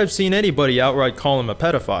don't think I've seen anybody outright call him a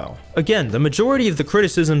pedophile. Again, the majority of the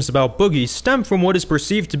criticisms about Boogie stem from what is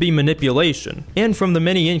perceived to be manipulation, and from the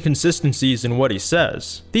many inconsistencies in what he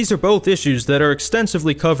says. These are both issues that are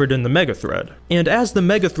extensively covered in the mega thread. And as the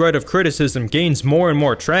mega thread of criticism gains more and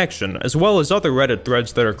more traction, as well as other Reddit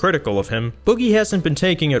threads that are critical of him, Boogie hasn't been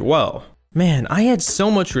taking it well. Man, I had so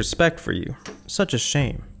much respect for you. Such a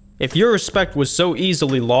shame. If your respect was so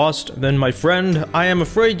easily lost, then my friend, I am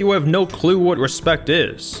afraid you have no clue what respect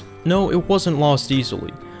is. No, it wasn't lost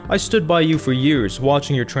easily. I stood by you for years,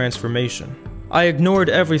 watching your transformation. I ignored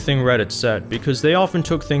everything Reddit said, because they often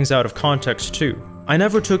took things out of context too. I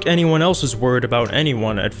never took anyone else's word about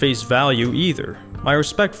anyone at face value either. My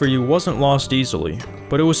respect for you wasn't lost easily,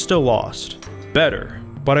 but it was still lost. Better.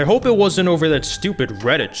 But I hope it wasn't over that stupid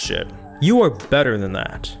Reddit shit. You are better than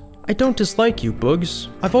that. I don't dislike you, Boogs.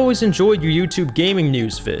 I've always enjoyed your YouTube gaming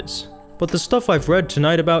news vids, but the stuff I've read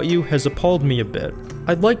tonight about you has appalled me a bit.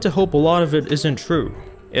 I'd like to hope a lot of it isn't true.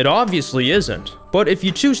 It obviously isn't, but if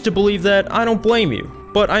you choose to believe that, I don't blame you.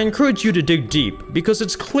 But I encourage you to dig deep, because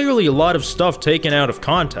it's clearly a lot of stuff taken out of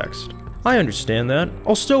context. I understand that.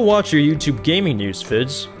 I'll still watch your YouTube gaming news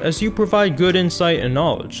vids, as you provide good insight and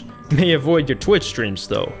knowledge. May avoid your Twitch streams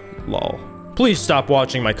though, lol. Please stop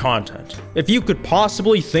watching my content. If you could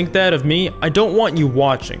possibly think that of me, I don't want you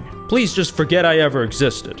watching. Please just forget I ever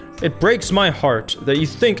existed. It breaks my heart that you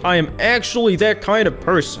think I am actually that kind of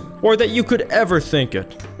person, or that you could ever think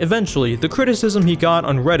it. Eventually, the criticism he got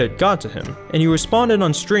on Reddit got to him, and he responded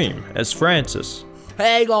on stream as Francis.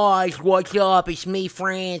 Hey guys, what's up? It's me,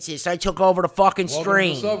 Francis. I took over the fucking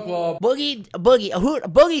stream.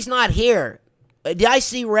 Boogie's not here. Did I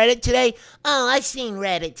see Reddit today? Oh, I seen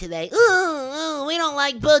Reddit today. Ooh, we don't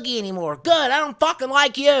like Boogie anymore. Good, I don't fucking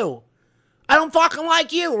like you. I don't fucking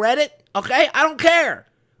like you, Reddit. Okay? I don't care.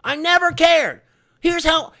 I never cared. Here's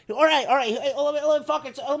how. All right. Hey,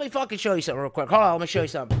 let me fucking show you something real quick. Hold on, let me show you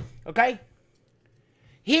something. Okay?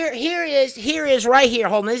 Here is right here.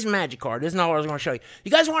 Hold on, this is a magic card. This is not what I was going to show you. You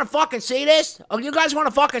guys want to fucking see this? Oh, you guys want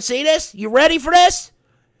to fucking see this? You ready for this?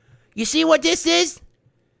 You see what this is?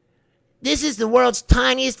 This is the world's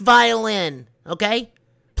tiniest violin, okay?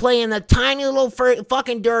 Playing the tiny little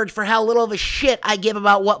fucking dirge for how little of a shit I give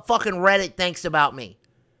about what fucking Reddit thinks about me.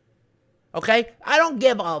 Okay? I don't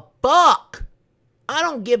give a fuck. I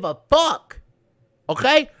don't give a fuck.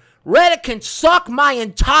 Okay? Reddit can suck my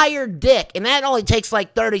entire dick, and that only takes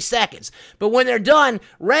like 30 seconds. But when they're done,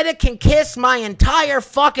 Reddit can kiss my entire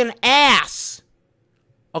fucking ass.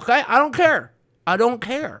 Okay? I don't care. I don't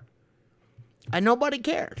care. And nobody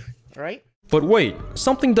cared. Right? But wait,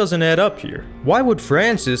 something doesn't add up here. Why would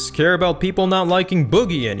Francis care about people not liking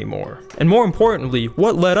Boogie anymore? And more importantly,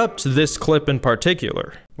 what led up to this clip in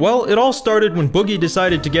particular? Well, it all started when Boogie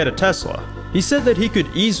decided to get a Tesla. He said that he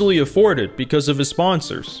could easily afford it because of his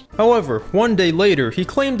sponsors. However, one day later, he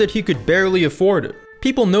claimed that he could barely afford it.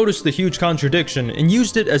 People noticed the huge contradiction and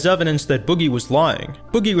used it as evidence that Boogie was lying.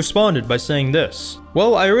 Boogie responded by saying this: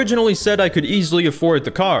 "Well, I originally said I could easily afford the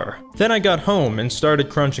car. Then I got home and started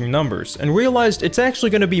crunching numbers and realized it's actually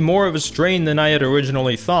going to be more of a strain than I had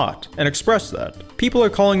originally thought, and expressed that. People are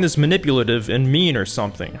calling this manipulative and mean or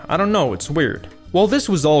something. I don't know, it's weird." While this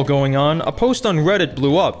was all going on, a post on Reddit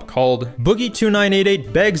blew up called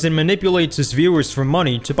Boogie2988 begs and manipulates his viewers for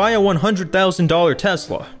money to buy a $100,000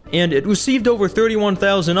 Tesla, and it received over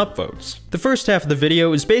 31,000 upvotes. The first half of the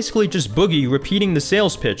video is basically just Boogie repeating the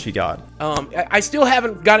sales pitch he got. I still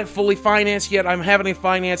haven't got it fully financed yet. I'm having to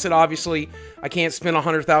finance it, obviously. I can't spend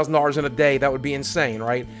 $100,000 in a day. That would be insane,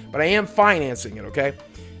 right? But I am financing it, okay?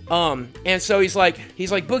 And so he's like,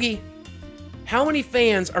 Boogie, how many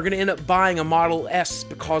fans are going to end up buying a Model S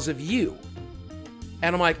because of you?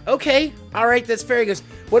 And I'm like, okay, all right, that's fair. He goes,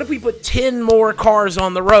 what if we put 10 more cars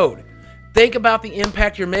on the road? Think about the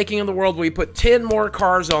impact you're making in the world when we put 10 more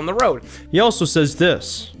cars on the road. He also says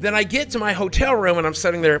this. Then I get to my hotel room and I'm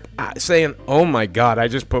sitting there saying, oh my God, I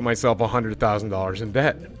just put myself $100,000 in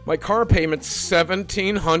debt. My car payment's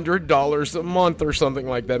 $1,700 a month or something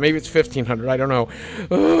like that. Maybe it's $1,500, I don't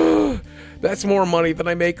know. That's more money than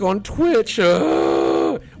I make on Twitch.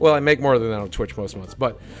 Well, I make more than that on Twitch most months,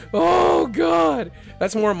 but oh God,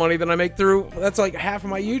 that's more money than I make through, that's like half of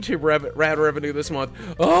my YouTube rad revenue this month.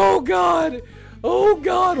 Oh God,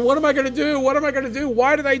 what am I gonna do? What am I gonna do?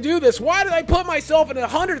 Why did I do this? Why did I put myself in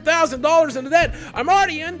 $100,000 into debt? I'm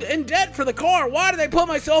already in debt for the car. Why did I put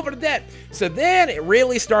myself into debt? So then it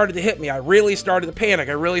really started to hit me. I really started to panic.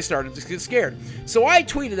 I really started to get scared. So I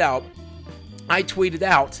tweeted out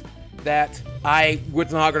that I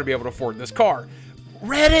was not going to be able to afford this car.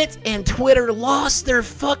 Reddit and Twitter lost their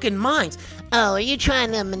fucking minds. Oh, are you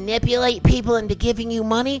trying to manipulate people into giving you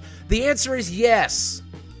money? The answer is yes.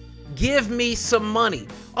 Give me some money.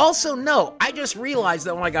 Also, no, I just realized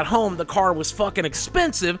that when I got home, the car was fucking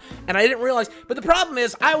expensive, and I didn't realize. But the problem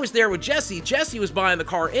is, I was there with Jesse. Jesse was buying the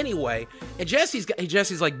car anyway, and Jesse's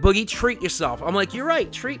like, Boogie, treat yourself. I'm like, you're right,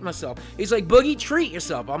 treat myself. He's like, Boogie, treat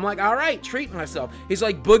yourself. I'm like, all right, treat myself. He's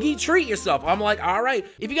like, Boogie, treat yourself. I'm like, all right.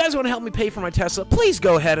 If you guys want to help me pay for my Tesla, please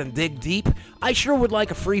go ahead and dig deep. I sure would like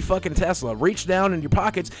a free fucking Tesla. Reach down in your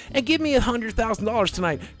pockets and give me $100,000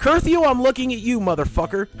 tonight. Curthew, I'm looking at you,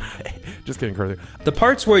 motherfucker. Just kidding, Curthew. The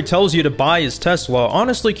parts where he tells you to buy his Tesla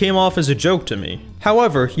honestly came off as a joke to me.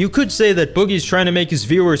 However, you could say that Boogie's trying to make his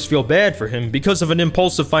viewers feel bad for him because of an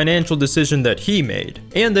impulsive financial decision that he made,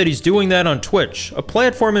 and that he's doing that on Twitch, a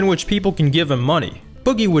platform in which people can give him money.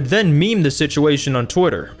 Boogie would then meme the situation on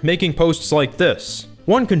Twitter, making posts like this.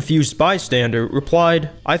 One confused bystander replied,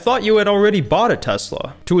 "I thought you had already bought a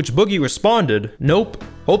Tesla," to which Boogie responded, "Nope.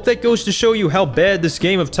 Hope that goes to show you how bad this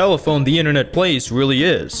game of telephone the internet plays really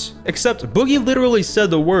is." Except Boogie literally said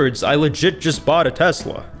the words, "I legit just bought a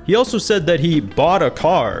Tesla." He also said that he bought a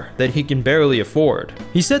car that he can barely afford.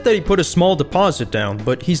 He said that he put a small deposit down,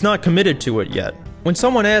 but he's not committed to it yet. When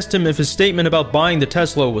someone asked him if his statement about buying the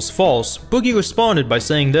Tesla was false, Boogie responded by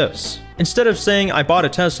saying this. Instead of saying, "I bought a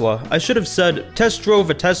Tesla," I should have said, "Test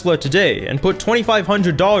drove a Tesla today and put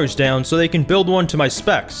 $2,500 down so they can build one to my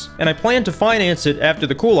specs, and I plan to finance it after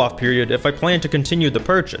the cool-off period if I plan to continue the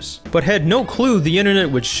purchase," but had no clue the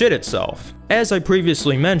internet would shit itself. As I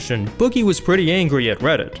previously mentioned, Boogie was pretty angry at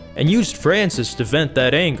Reddit, and used Francis to vent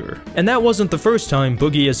that anger. And that wasn't the first time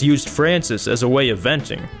Boogie has used Francis as a way of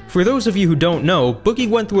venting. For those of you who don't know, Boogie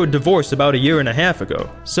went through a divorce about 1.5 years ago,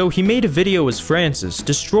 so he made a video as Francis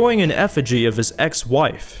destroying an effigy of his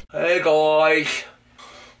ex-wife. Hey guys,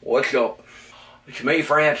 what's up? It's me,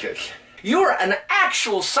 Francis. You're an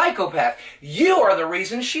actual psychopath. You are the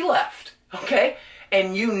reason she left, okay?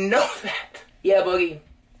 And you know that. Yeah, Boogie,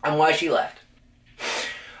 I'm why she left.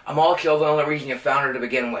 I'm also the only reason you found her to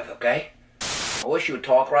begin with, okay? I wish you would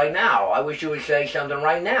talk right now. I wish you would say something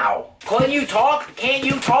right now. Couldn't you talk? Can't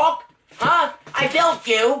you talk? Huh? I built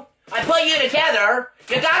you. I put you together.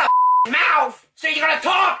 You got a mouth. So you're gonna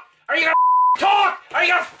talk? Are you gonna talk? Are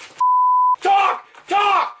you gonna talk?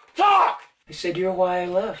 Talk! Talk! I said you're why I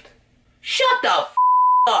left. Shut the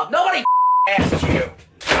up. Nobody asked you.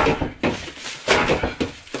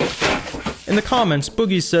 In the comments,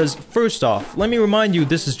 Boogie says, "First off, let me remind you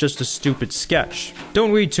this is just a stupid sketch.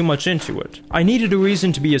 Don't read too much into it. I needed a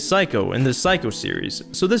reason to be a psycho in this Psycho series,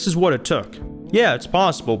 so this is what it took." Yeah, it's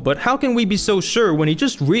possible, but how can we be so sure when he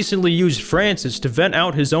just recently used Francis to vent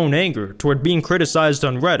out his own anger toward being criticized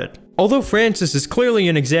on Reddit? Although Francis is clearly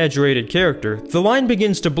an exaggerated character, the line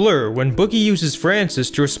begins to blur when Boogie uses Francis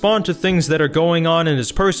to respond to things that are going on in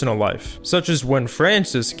his personal life, such as when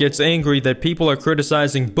Francis gets angry that people are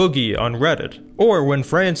criticizing Boogie on Reddit, or when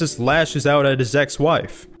Francis lashes out at his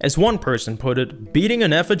ex-wife. As one person put it, beating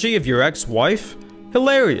an effigy of your ex-wife?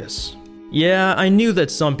 Hilarious. Yeah, I knew that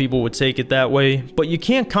some people would take it that way, but you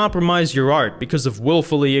can't compromise your art because of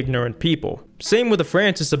willfully ignorant people. Same with the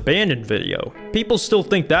Francis Abandoned video. People still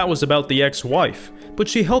think that was about the ex-wife, but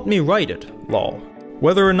she helped me write it, lol.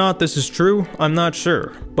 Whether or not this is true, I'm not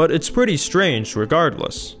sure, but it's pretty strange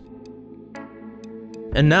regardless.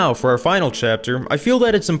 And now, for our final chapter, I feel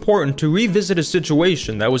that it's important to revisit a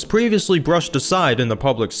situation that was previously brushed aside in the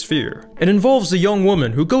public sphere. It involves a young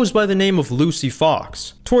woman who goes by the name of Lucy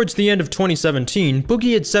Fox. Towards the end of 2017,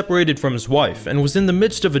 Boogie had separated from his wife and was in the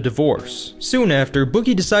midst of a divorce. Soon after,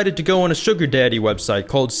 Boogie decided to go on a sugar daddy website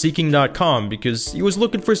called Seeking.com because he was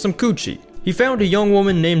looking for some coochie. He found a young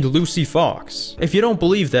woman named Lucy Fox. If you don't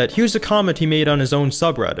believe that, here's a comment he made on his own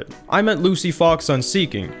subreddit. I met Lucy Fox on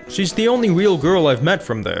Seeking. She's the only real girl I've met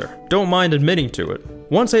from there. Don't mind admitting to it.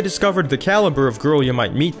 Once I discovered the caliber of girl you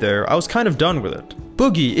might meet there, I was kind of done with it.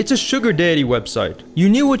 Boogie, it's a sugar daddy website. You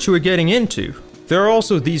knew what you were getting into. There are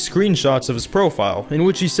also these screenshots of his profile, in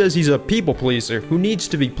which he says he's a people pleaser who needs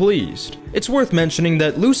to be pleased. It's worth mentioning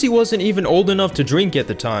that Lucy wasn't even old enough to drink at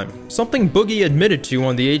the time, something Boogie admitted to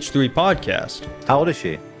on the H3 podcast. How old is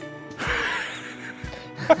she?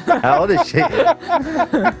 How old is she?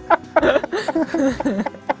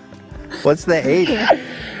 What's the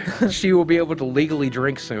age? She will be able to legally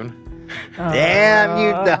drink soon. Damn,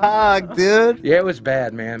 you dog, dude. Yeah, it was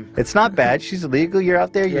bad, man. It's not bad. She's legal. You're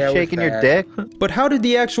out there. You're shaking your dick. But how did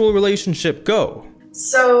the actual relationship go?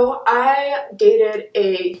 So I dated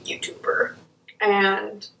a YouTuber,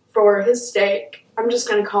 and for his sake, I'm just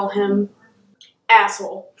gonna call him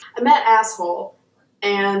Asshole. I met Asshole,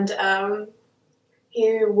 and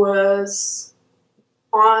he was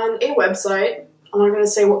on a website. I'm not gonna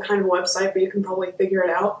say what kind of website, but you can probably figure it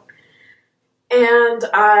out. And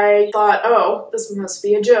I thought, oh, this must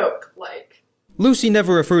be a joke, like. Lucy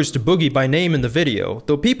never refers to Boogie by name in the video,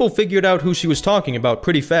 though people figured out who she was talking about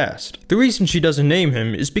pretty fast. The reason she doesn't name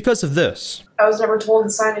him is because of this. I was never told to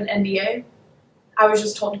sign an NDA. I was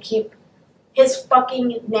just told to keep his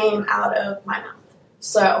fucking name out of my mouth.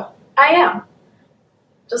 So, I am.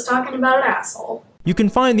 Just talking about an asshole. You can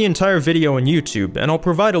find the entire video on YouTube, and I'll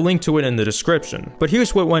provide a link to it in the description, but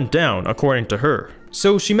here's what went down, according to her.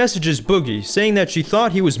 So she messages Boogie, saying that she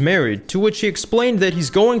thought he was married, to which he explained that he's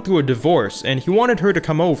going through a divorce and he wanted her to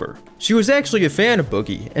come over. She was actually a fan of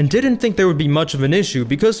Boogie, and didn't think there would be much of an issue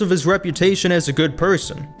because of his reputation as a good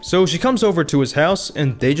person. So she comes over to his house,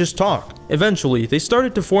 and they just talked. Eventually, they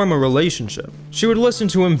started to form a relationship. She would listen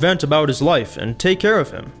to him vent about his life and take care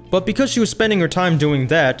of him. But because she was spending her time doing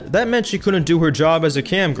that, that meant she couldn't do her job as a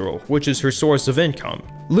cam girl, which is her source of income.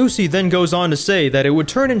 Lucy then goes on to say that it would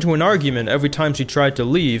turn into an argument every time she tried to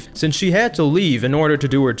leave, since she had to leave in order to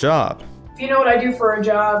do her job. If you know what I do for a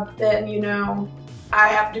job, then you know I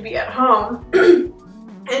have to be at home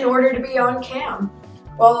in order to be on cam.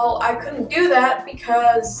 Well, I couldn't do that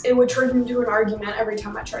because it would turn into an argument every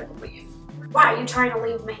time I tried to leave. Why are you trying to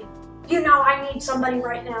leave me? You know I need somebody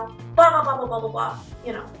right now. Blah, blah, blah, blah, blah, blah, blah.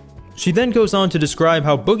 You know. She then goes on to describe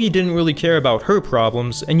how Boogie didn't really care about her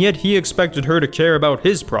problems, and yet he expected her to care about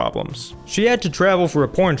his problems. She had to travel for a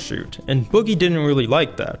porn shoot, and Boogie didn't really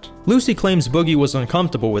like that. Lucy claims Boogie was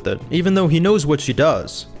uncomfortable with it, even though he knows what she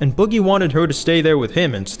does, and Boogie wanted her to stay there with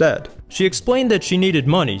him instead. She explained that she needed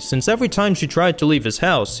money, since every time she tried to leave his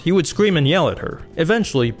house, he would scream and yell at her.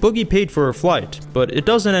 Eventually, Boogie paid for her flight, but it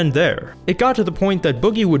doesn't end there. It got to the point that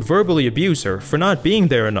Boogie would verbally abuse her for not being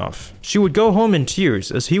there enough. She would go home in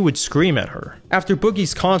tears as he would scream at her. After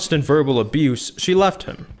Boogie's constant verbal abuse, she left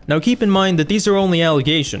him. Now keep in mind that these are only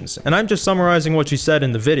allegations, and I'm just summarizing what she said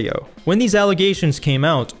in the video. When these allegations came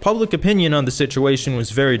out, public opinion on the situation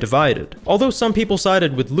was very divided. Although some people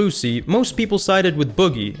sided with Lucy, most people sided with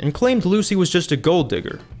Boogie and claimed Lucy was just a gold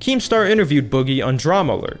digger. Keemstar interviewed Boogie on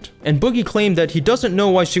Drama Alert, and Boogie claimed that he doesn't know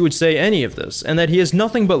why she would say any of this, and that he has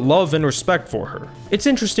nothing but love and respect for her. It's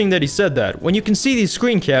interesting that he said that, when you can see these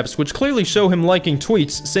screen caps which clearly show him liking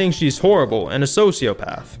tweets saying she's horrible and a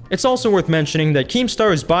sociopath. It's also worth mentioning that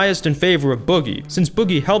Keemstar is biased in favor of Boogie, since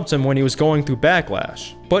Boogie helped him when he was going through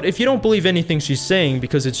backlash. But if you don't believe anything she's saying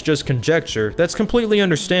because it's just conjecture, that's completely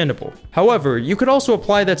understandable. However, you could also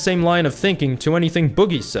apply that same line of thinking to anything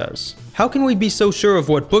Boogie says. How can we be so sure of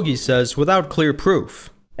what Boogie says without clear proof?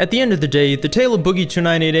 At the end of the day, the tale of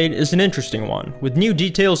Boogie2988 is an interesting one, with new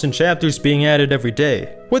details and chapters being added every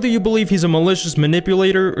day. Whether you believe he's a malicious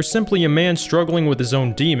manipulator or simply a man struggling with his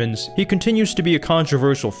own demons, he continues to be a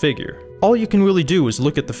controversial figure. All you can really do is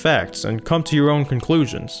look at the facts and come to your own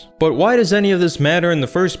conclusions. But why does any of this matter in the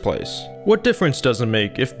first place? What difference does it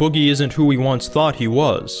make if Boogie isn't who we once thought he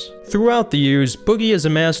was? Throughout the years, Boogie has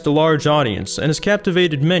amassed a large audience and has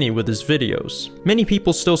captivated many with his videos. Many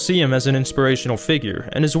people still see him as an inspirational figure,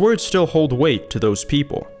 and his words still hold weight to those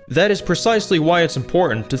people. That is precisely why it's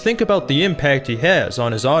important to think about the impact he has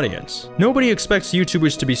on his audience. Nobody expects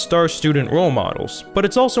YouTubers to be star student role models, but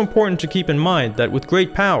it's also important to keep in mind that with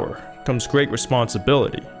great power comes great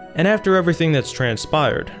responsibility. And after everything that's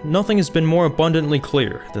transpired, nothing has been more abundantly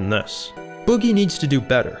clear than this. Boogie needs to do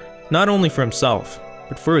better, not only for himself,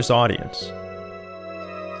 but for his audience.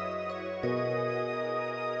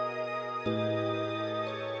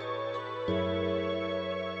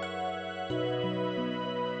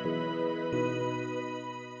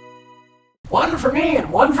 One for me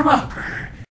and one for my hooker.